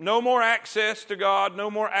 No more access to God, no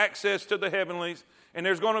more access to the heavenlies. And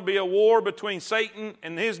there's going to be a war between Satan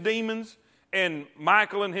and his demons and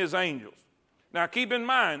Michael and his angels. Now keep in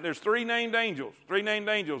mind, there's three named angels.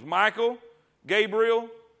 Michael, Gabriel,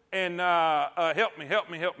 and help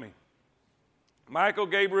me. Michael,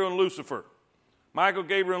 Gabriel, and Lucifer.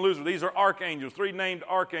 These are archangels, three named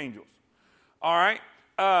archangels. All right.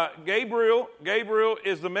 Gabriel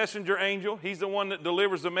is the messenger angel. He's the one that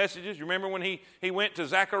delivers the messages. You remember when he went to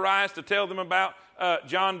Zacharias to tell them about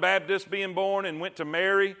John Baptist being born and went to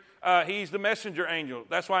Mary? He's the messenger angel.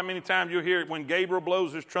 That's why many times you'll hear it when Gabriel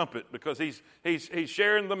blows his trumpet, because he's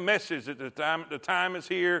sharing the message that the time is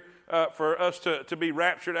here for us to be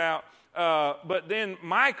raptured out. But then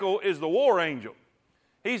Michael is the war angel.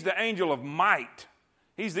 He's the angel of might.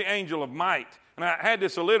 And I had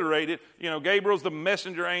this alliterated. Gabriel's the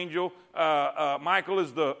messenger angel. Michael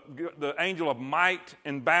is the angel of might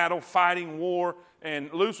in battle, fighting war.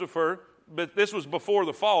 And Lucifer, but this was before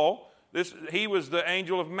the fall. He was the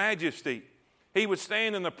angel of majesty. He would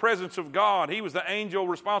stand in the presence of God. He was the angel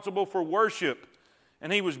responsible for worship.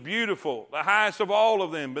 And he was beautiful, the highest of all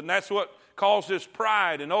of them. But that's what caused his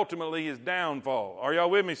pride and ultimately his downfall. Are y'all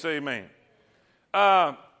with me? Say amen.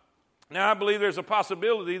 Now, I believe there's a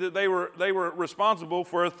possibility that they were responsible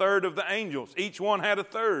for a third of the angels. Each one had a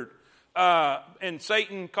third. And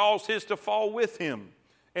Satan caused his to fall with him.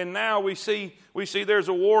 And now we see there's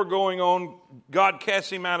a war going on. God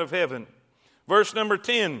casts him out of heaven. Verse number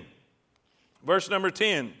 10.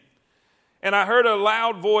 And I heard a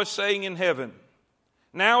loud voice saying in heaven,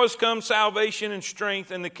 now has come salvation and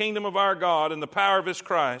strength in the kingdom of our God and the power of his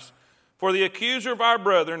Christ. For the accuser of our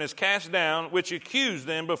brethren is cast down, which accused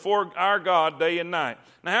them before our God day and night.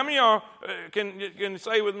 Now, how many of y'all can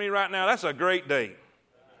say with me right now, that's a great day?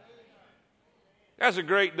 That's a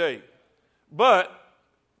great day. But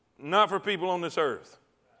not for people on this earth.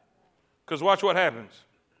 Because watch what happens.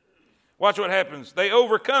 They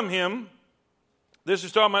overcome him. This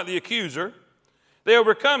is talking about the accuser. They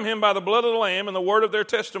overcome him by the blood of the Lamb and the word of their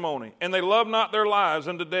testimony. And they love not their lives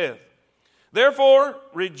unto death. Therefore,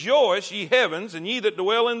 rejoice, ye heavens, and ye that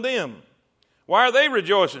dwell in them. Why are they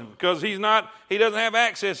rejoicing? Because he doesn't have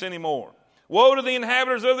access anymore. Woe to the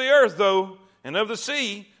inhabitants of the earth, though, and of the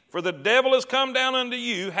sea, for the devil is come down unto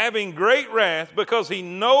you, having great wrath, because he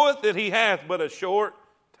knoweth that he hath but a short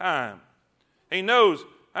time. He knows,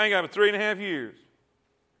 I ain't got but 3.5 years.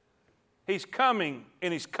 He's coming,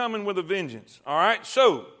 and he's coming with a vengeance. All right,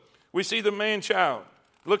 so we see the man-child.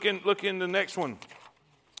 Look in the next one.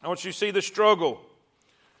 I want you to see the struggle.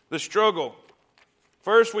 The struggle.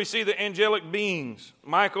 First, we see the angelic beings,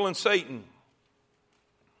 Michael and Satan.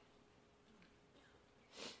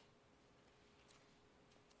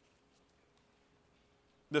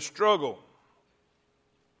 The struggle.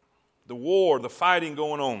 The war, the fighting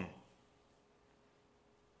going on.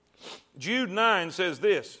 Jude 9 says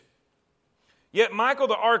this. Yet Michael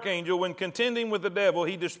the archangel, when contending with the devil,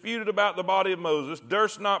 he disputed about the body of Moses,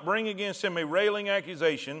 durst not bring against him a railing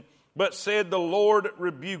accusation, but said, the Lord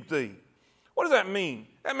rebuke thee. What does that mean?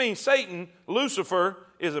 That means Satan, Lucifer,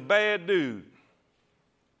 is a bad dude.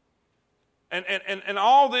 And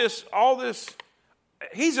all this,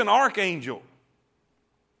 he's an archangel.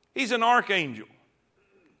 He's an archangel.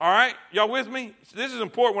 All right? Y'all with me? This is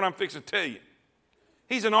important what I'm fixing to tell you.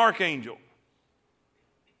 He's an archangel.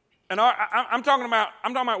 And I'm talking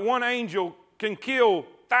about one angel can kill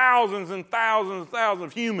thousands and thousands and thousands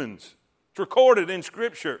of humans. It's recorded in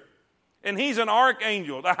Scripture. And he's an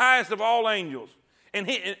archangel, the highest of all angels.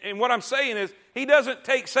 And what I'm saying is, he doesn't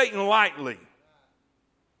take Satan lightly.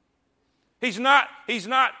 He doesn't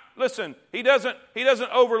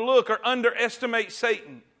overlook or underestimate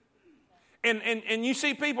Satan. And you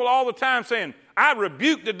see people all the time saying, I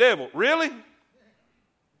rebuke the devil. Really?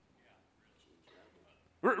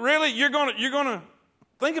 Really? You're gonna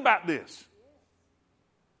think about this.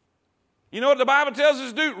 You know what the Bible tells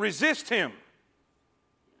us to do? Resist him.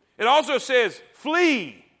 It also says,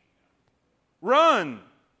 flee, run.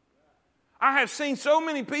 I have seen so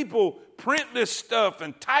many people print this stuff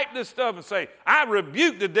and type this stuff and say, I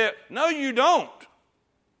rebuke the devil. No, you don't.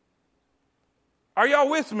 Are y'all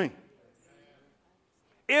with me?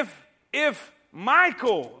 If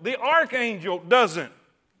Michael, the archangel, doesn't,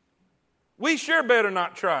 we sure better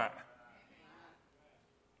not try.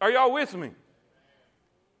 Are y'all with me?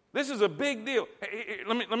 This is a big deal.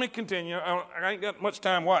 Let me continue. I ain't got much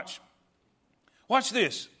time. Watch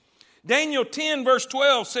this. Daniel 10 verse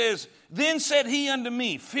 12 says, Then said he unto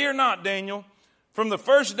me, Fear not, Daniel, from the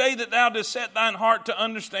first day that thou didst set thine heart to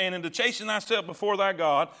understand and to chasten thyself before thy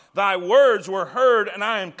God, thy words were heard, and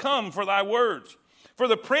I am come for thy words. For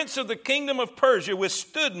the prince of the kingdom of Persia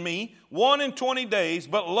withstood me 21 days,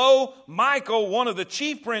 but lo, Michael, one of the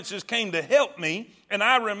chief princes, came to help me, and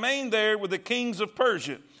I remained there with the kings of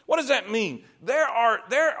Persia. What does that mean? There are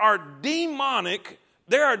demonic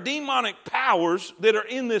powers that are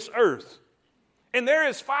in this earth. And there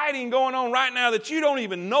is fighting going on right now that you don't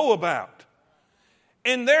even know about.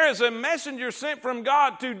 And there is a messenger sent from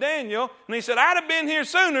God to Daniel, and he said, I'd have been here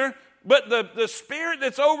sooner, but the spirit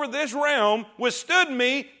that's over this realm withstood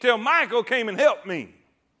me till Michael came and helped me.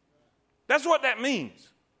 That's what that means.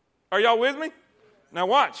 Are y'all with me? Now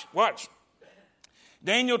watch.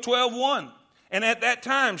 Daniel 12:1. And at that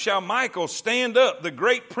time shall Michael stand up, the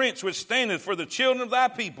great prince which standeth for the children of thy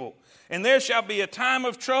people. And there shall be a time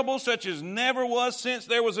of trouble such as never was since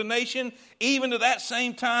there was a nation, even to that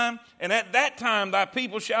same time. And at that time thy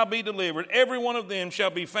people shall be delivered. Every one of them shall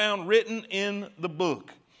be found written in the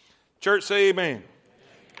book. Church, say amen.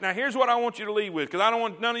 Now here's what I want you to leave with, because I don't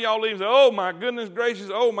want none of y'all leave and say, oh my goodness gracious,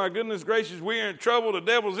 we're in trouble, the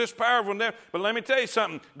devil's this powerful. But let me tell you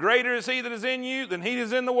something. Greater is he that is in you than he that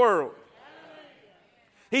is in the world.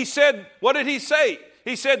 He said, what did he say?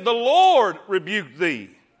 He said, the Lord rebuked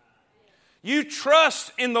thee. You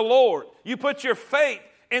trust in the Lord. You put your faith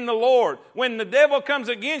in the Lord. When the devil comes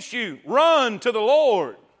against you, run to the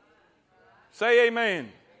Lord. Say amen.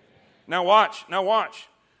 Now watch.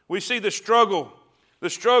 We see the struggle,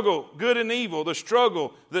 good and evil,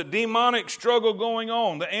 the demonic struggle going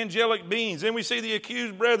on, the angelic beings. Then we see the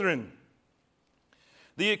accused brethren.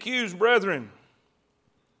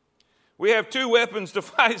 We have two weapons to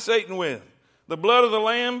fight Satan with. The blood of the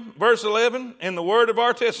Lamb, verse 11, and the word of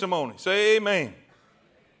our testimony. Say amen.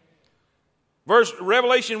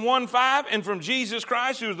 Revelation 1:5, and from Jesus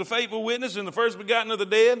Christ, who is the faithful witness and the first begotten of the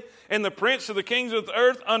dead, and the prince of the kings of the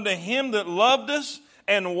earth, unto him that loved us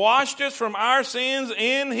and washed us from our sins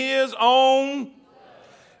in his own.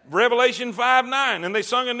 Revelation 5:9, and they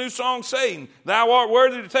sung a new song saying, Thou art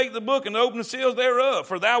worthy to take the book and open the seals thereof,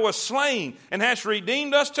 for thou wast slain and hast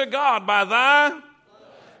redeemed us to God by thy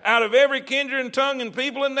out of every kindred and tongue and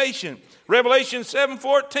people and nation. Revelation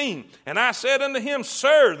 7:14, and I said unto him,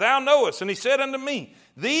 Sir, thou knowest. And he said unto me,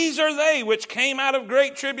 These are they which came out of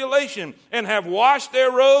great tribulation and have washed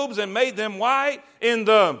their robes and made them white in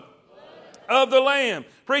the of the Lamb.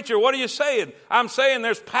 Preacher, what are you saying? I'm saying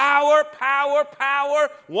there's power,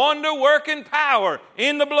 wonder-working power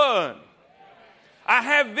in the blood. I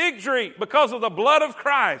have victory because of the blood of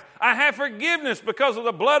Christ. I have forgiveness because of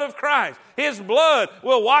the blood of Christ. His blood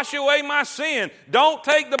will wash away my sin. Don't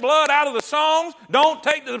take the blood out of the songs. Don't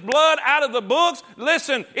take the blood out of the books.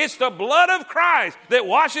 Listen, it's the blood of Christ that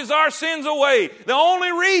washes our sins away. The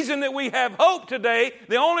only reason that we have hope today,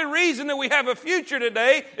 the only reason that we have a future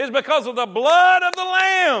today is because of the blood of the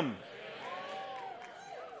Lamb.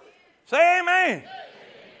 Say amen.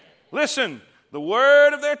 Listen, the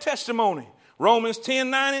word of their testimony. Romans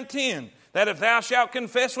 10:9 and 10, that if thou shalt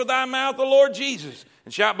confess with thy mouth the Lord Jesus,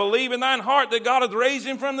 and shalt believe in thine heart that God hath raised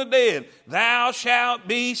him from the dead, thou shalt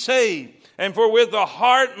be saved. And for with the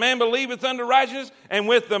heart man believeth unto righteousness, and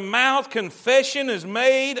with the mouth confession is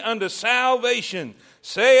made unto salvation.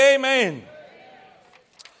 Say amen.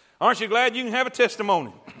 Aren't you glad you can have a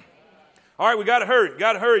testimony? All right, we got to hurry.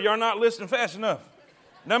 Got to hurry. You're not listening fast enough.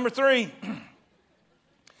 Number 3,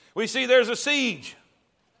 we see there's a siege.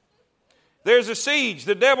 There's a siege.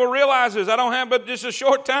 The devil realizes I don't have but just a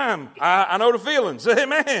short time. I know the feelings.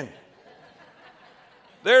 Amen.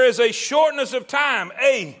 There is a shortness of time.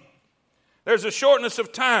 There's a shortness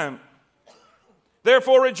of time.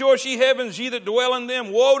 Therefore rejoice, ye heavens, ye that dwell in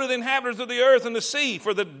them. Woe to the inhabitants of the earth and the sea,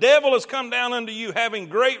 for the devil is come down unto you, having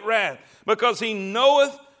great wrath, because he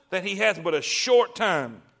knoweth that he hath but a short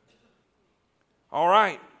time. All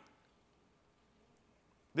right.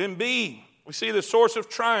 Then B, we see the source of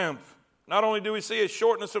triumph. Not only do we see a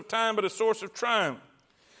shortness of time, but a source of triumph.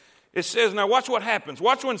 It says, now watch what happens.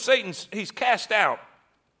 Watch when he's cast out.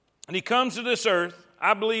 And he comes to this earth.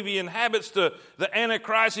 I believe he inhabits the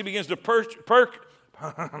Antichrist. He begins to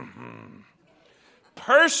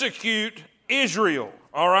persecute Israel.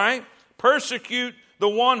 All right? Persecute the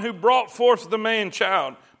one who brought forth the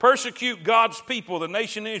man-child. Persecute God's people, the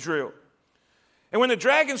nation Israel. And when the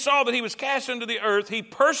dragon saw that he was cast into the earth, he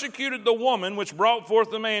persecuted the woman which brought forth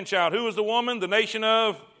the man-child. Who was the woman? The nation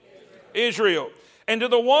of Israel. And to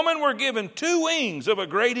the woman were given 2 wings of a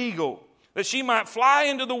great eagle, that she might fly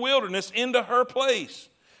into the wilderness, into her place,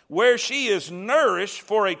 where she is nourished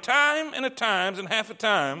for a time and a times and half a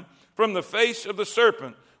time from the face of the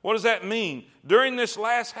serpent. What does that mean? During this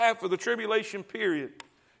last half of the tribulation period,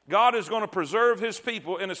 God is going to preserve his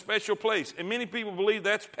people in a special place. And many people believe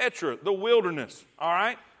that's Petra, the wilderness. All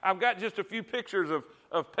right? I've got just a few pictures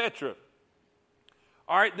of Petra.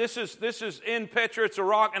 All right, this is in Petra. It's a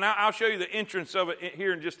rock, and I'll show you the entrance of it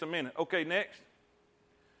here in just a minute. Okay, next.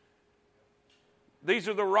 These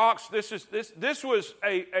are the rocks. This was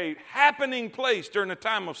a happening place during the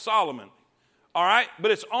time of Solomon. All right,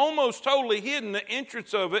 but it's almost totally hidden. The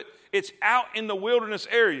entrance of it, it's out in the wilderness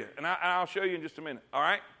area, and I'll show you in just a minute. All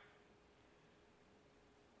right.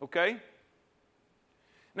 Okay.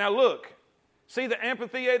 Now look, see the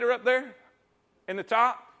amphitheater up there in the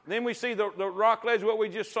top? Then we see the rock ledge, what we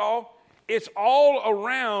just saw. It's all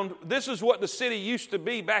around. This is what the city used to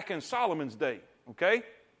be back in Solomon's day. Okay.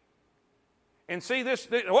 And see this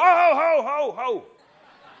whoa, ho, ho, ho.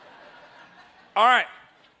 All right.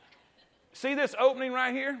 See this opening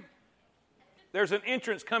right here? There's an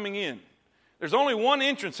entrance coming in. There's only one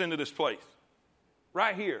entrance into this place.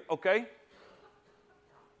 Right here, okay?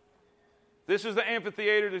 This is the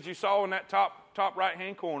amphitheater that you saw in that top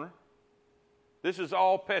right-hand corner. This is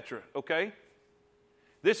all Petra, okay?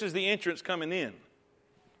 This is the entrance coming in.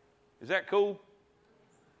 Is that cool?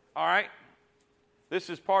 All right. This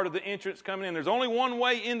is part of the entrance coming in. There's only one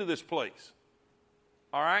way into this place.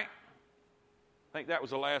 All right? I think that was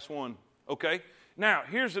the last one. Okay? Now,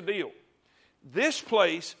 here's the deal. This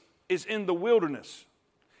place is in the wilderness.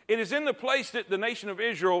 It is in the place that the nation of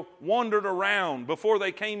Israel wandered around before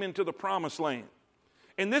they came into the promised land.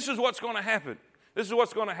 And this is what's going to happen. This is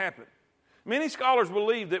what's going to happen. Many scholars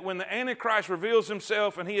believe that when the Antichrist reveals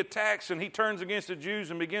himself and he attacks and he turns against the Jews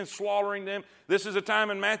and begins slaughtering them, this is a time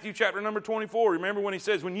in Matthew chapter number 24. Remember when he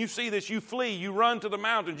says, when you see this, you flee, you run to the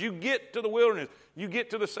mountains, you get to the wilderness, you get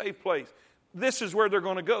to the safe place. This is where they're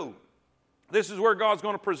going to go. This is where God's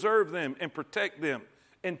going to preserve them and protect them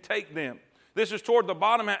and take them. This is toward the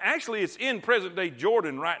bottom half. Actually, it's in present-day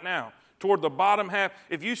Jordan right now, toward the bottom half.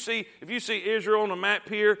 If you see Israel on the map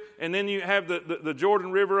here, and then you have the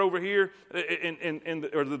Jordan River over here,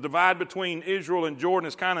 or the divide between Israel and Jordan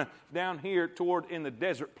is kind of down here toward in the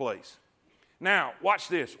desert place. Now, watch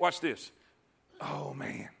this. Watch this. Oh,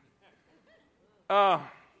 man.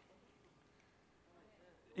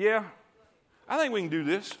 Yeah, I think we can do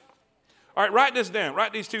this. All right, write this down.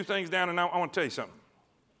 Write these 2 things down, and I want to tell you something.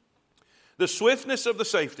 The swiftness of the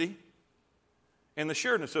safety and the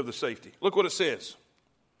sureness of the safety. Look what it says.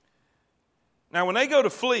 Now, when they go to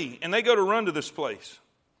flee and they go to run to this place,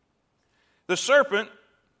 the serpent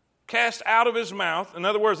cast out of his mouth, in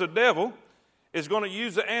other words, the devil, is going to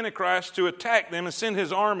use the Antichrist to attack them and send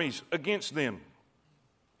his armies against them.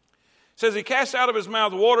 It says he cast out of his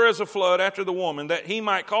mouth water as a flood after the woman, that he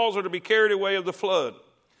might cause her to be carried away of the flood.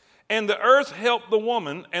 And the earth helped the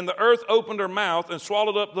woman, and the earth opened her mouth and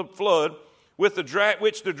swallowed up the flood, with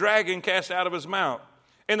which the dragon cast out of his mouth.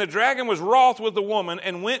 And the dragon was wroth with the woman,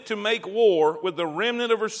 and went to make war with the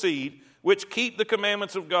remnant of her seed, which keep the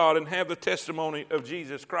commandments of God and have the testimony of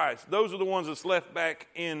Jesus Christ. Those are the ones that's left back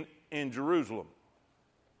in Jerusalem.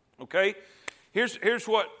 Okay? Here's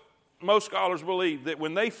what most scholars believe, that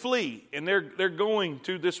when they flee and they're going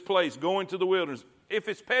to this place, going to the wilderness, if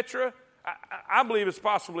it's Petra, I believe it's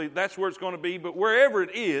possibly that's where it's going to be, but wherever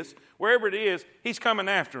it is, he's coming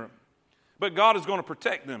after them. But God is going to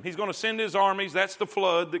protect them. He's going to send his armies. That's the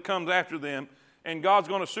flood that comes after them. And God's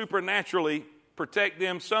going to supernaturally protect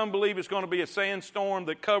them. Some believe it's going to be a sandstorm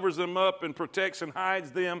that covers them up and protects and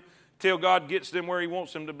hides them till God gets them where he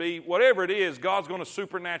wants them to be. Whatever it is, God's going to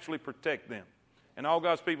supernaturally protect them. And all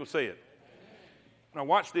God's people say it. Now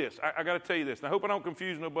watch this. I got to tell you this. And I hope I don't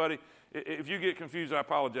confuse nobody. If you get confused, I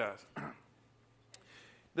apologize.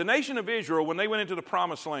 The nation of Israel, when they went into the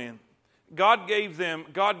promised land, God gave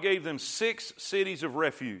them 6 cities of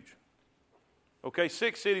refuge. Okay,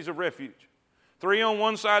 6 cities of refuge. 3 on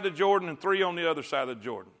one side of Jordan and 3 on the other side of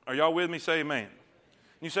Jordan. Are y'all with me? Say amen.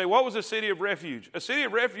 You say, what was a city of refuge? A city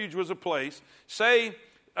of refuge was a place, say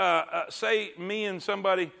me and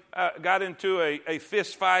somebody got into a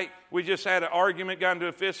fist fight. We just had an argument, got into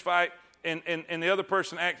a fist fight, and the other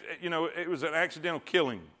person, it was an accidental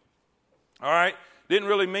killing. All right? Didn't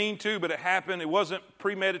really mean to, but it happened. It wasn't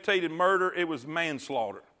premeditated murder. It was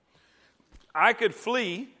manslaughter. I could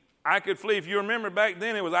flee. If you remember back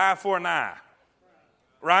then, it was eye for an eye.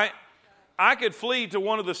 Right? I could flee to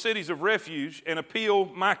one of the cities of refuge and appeal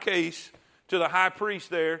my case to the high priest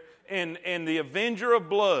there and the avenger of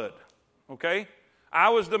blood. Okay? I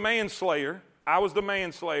was the manslayer.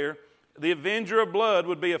 The avenger of blood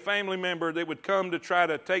would be a family member that would come to try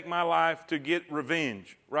to take my life to get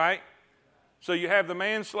revenge. Right? So you have the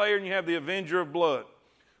manslayer and you have the avenger of blood.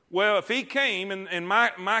 Well, if he came and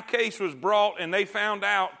my case was brought and they found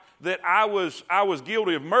out that I was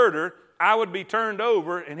guilty of murder, I would be turned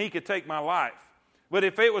over and he could take my life. But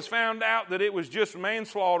if it was found out that it was just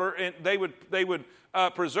manslaughter, and they would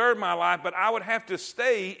preserve my life, but I would have to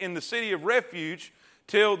stay in the city of refuge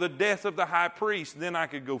till the death of the high priest. Then I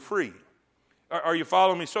could go free. Are you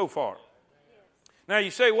following me so far? Now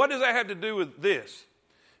you say, what does that have to do with this?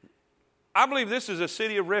 I believe this is a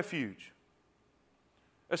city of refuge.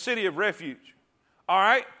 A city of refuge. All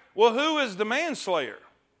right? Well, who is the manslayer?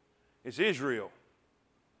 It's Israel.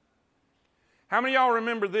 How many of y'all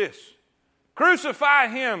remember this? Crucify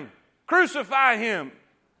him. Crucify him.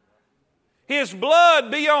 His blood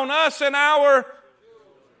be on us and our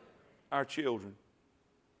children.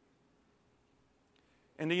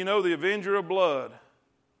 And do you know the avenger of blood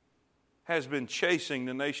has been chasing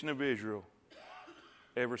the nation of Israel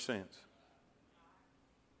ever since?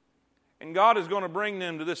 And God is going to bring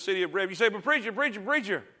them to this city of refuge. You say, but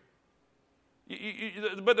preacher.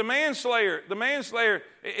 But the manslayer,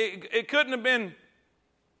 it couldn't have been,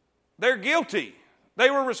 they're guilty.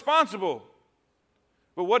 They were responsible.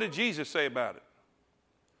 But what did Jesus say about it?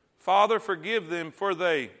 Father, forgive them, for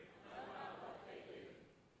they.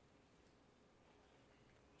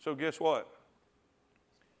 So guess what?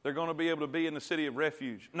 They're going to be able to be in the city of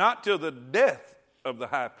refuge, not till the death of the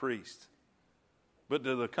high priest, but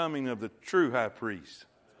to the coming of the true high priest.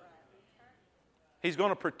 He's going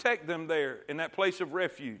to protect them there in that place of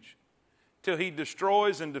refuge till he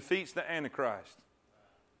destroys and defeats the Antichrist.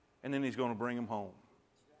 And then he's going to bring them home.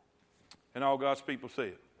 And all God's people see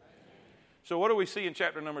it. So what do we see in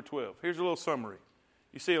chapter number 12? Here's a little summary.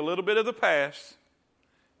 You see a little bit of the past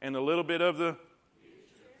and a little bit of the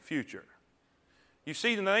future. You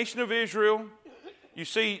see the nation of Israel. You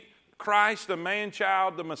see Christ, the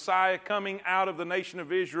man-child, the Messiah, coming out of the nation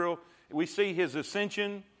of Israel. We see his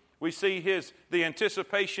ascension. We see the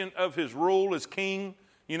anticipation of his rule as king.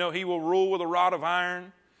 You know, he will rule with a rod of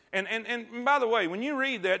iron. And by the way, when you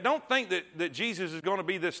read that, don't think that Jesus is going to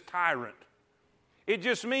be this tyrant. It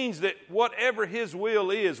just means that whatever his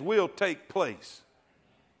will is will take place.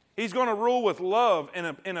 He's going to rule with love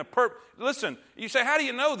and a purpose. Listen, you say, how do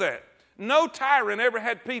you know that? No tyrant ever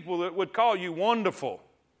had people that would call you wonderful.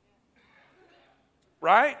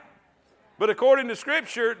 Right? But according to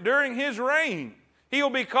Scripture, during his reign, he will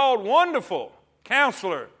be called Wonderful,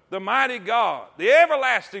 Counselor, the Mighty God, the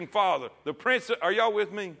Everlasting Father, the Prince of... Are y'all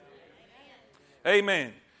with me?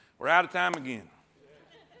 Amen. We're out of time again.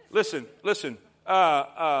 Listen.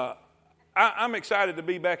 I'm excited to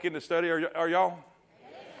be back in the study. Are y'all?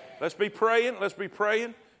 Let's be praying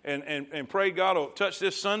and pray God will touch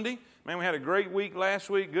this Sunday. Man, we had a great week last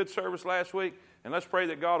week, good service last week. And let's pray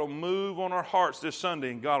that God will move on our hearts this Sunday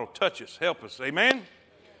and God will touch us, help us. Amen?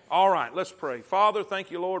 All right, let's pray. Father, thank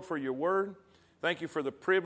you, Lord, for your word. Thank you for the privilege.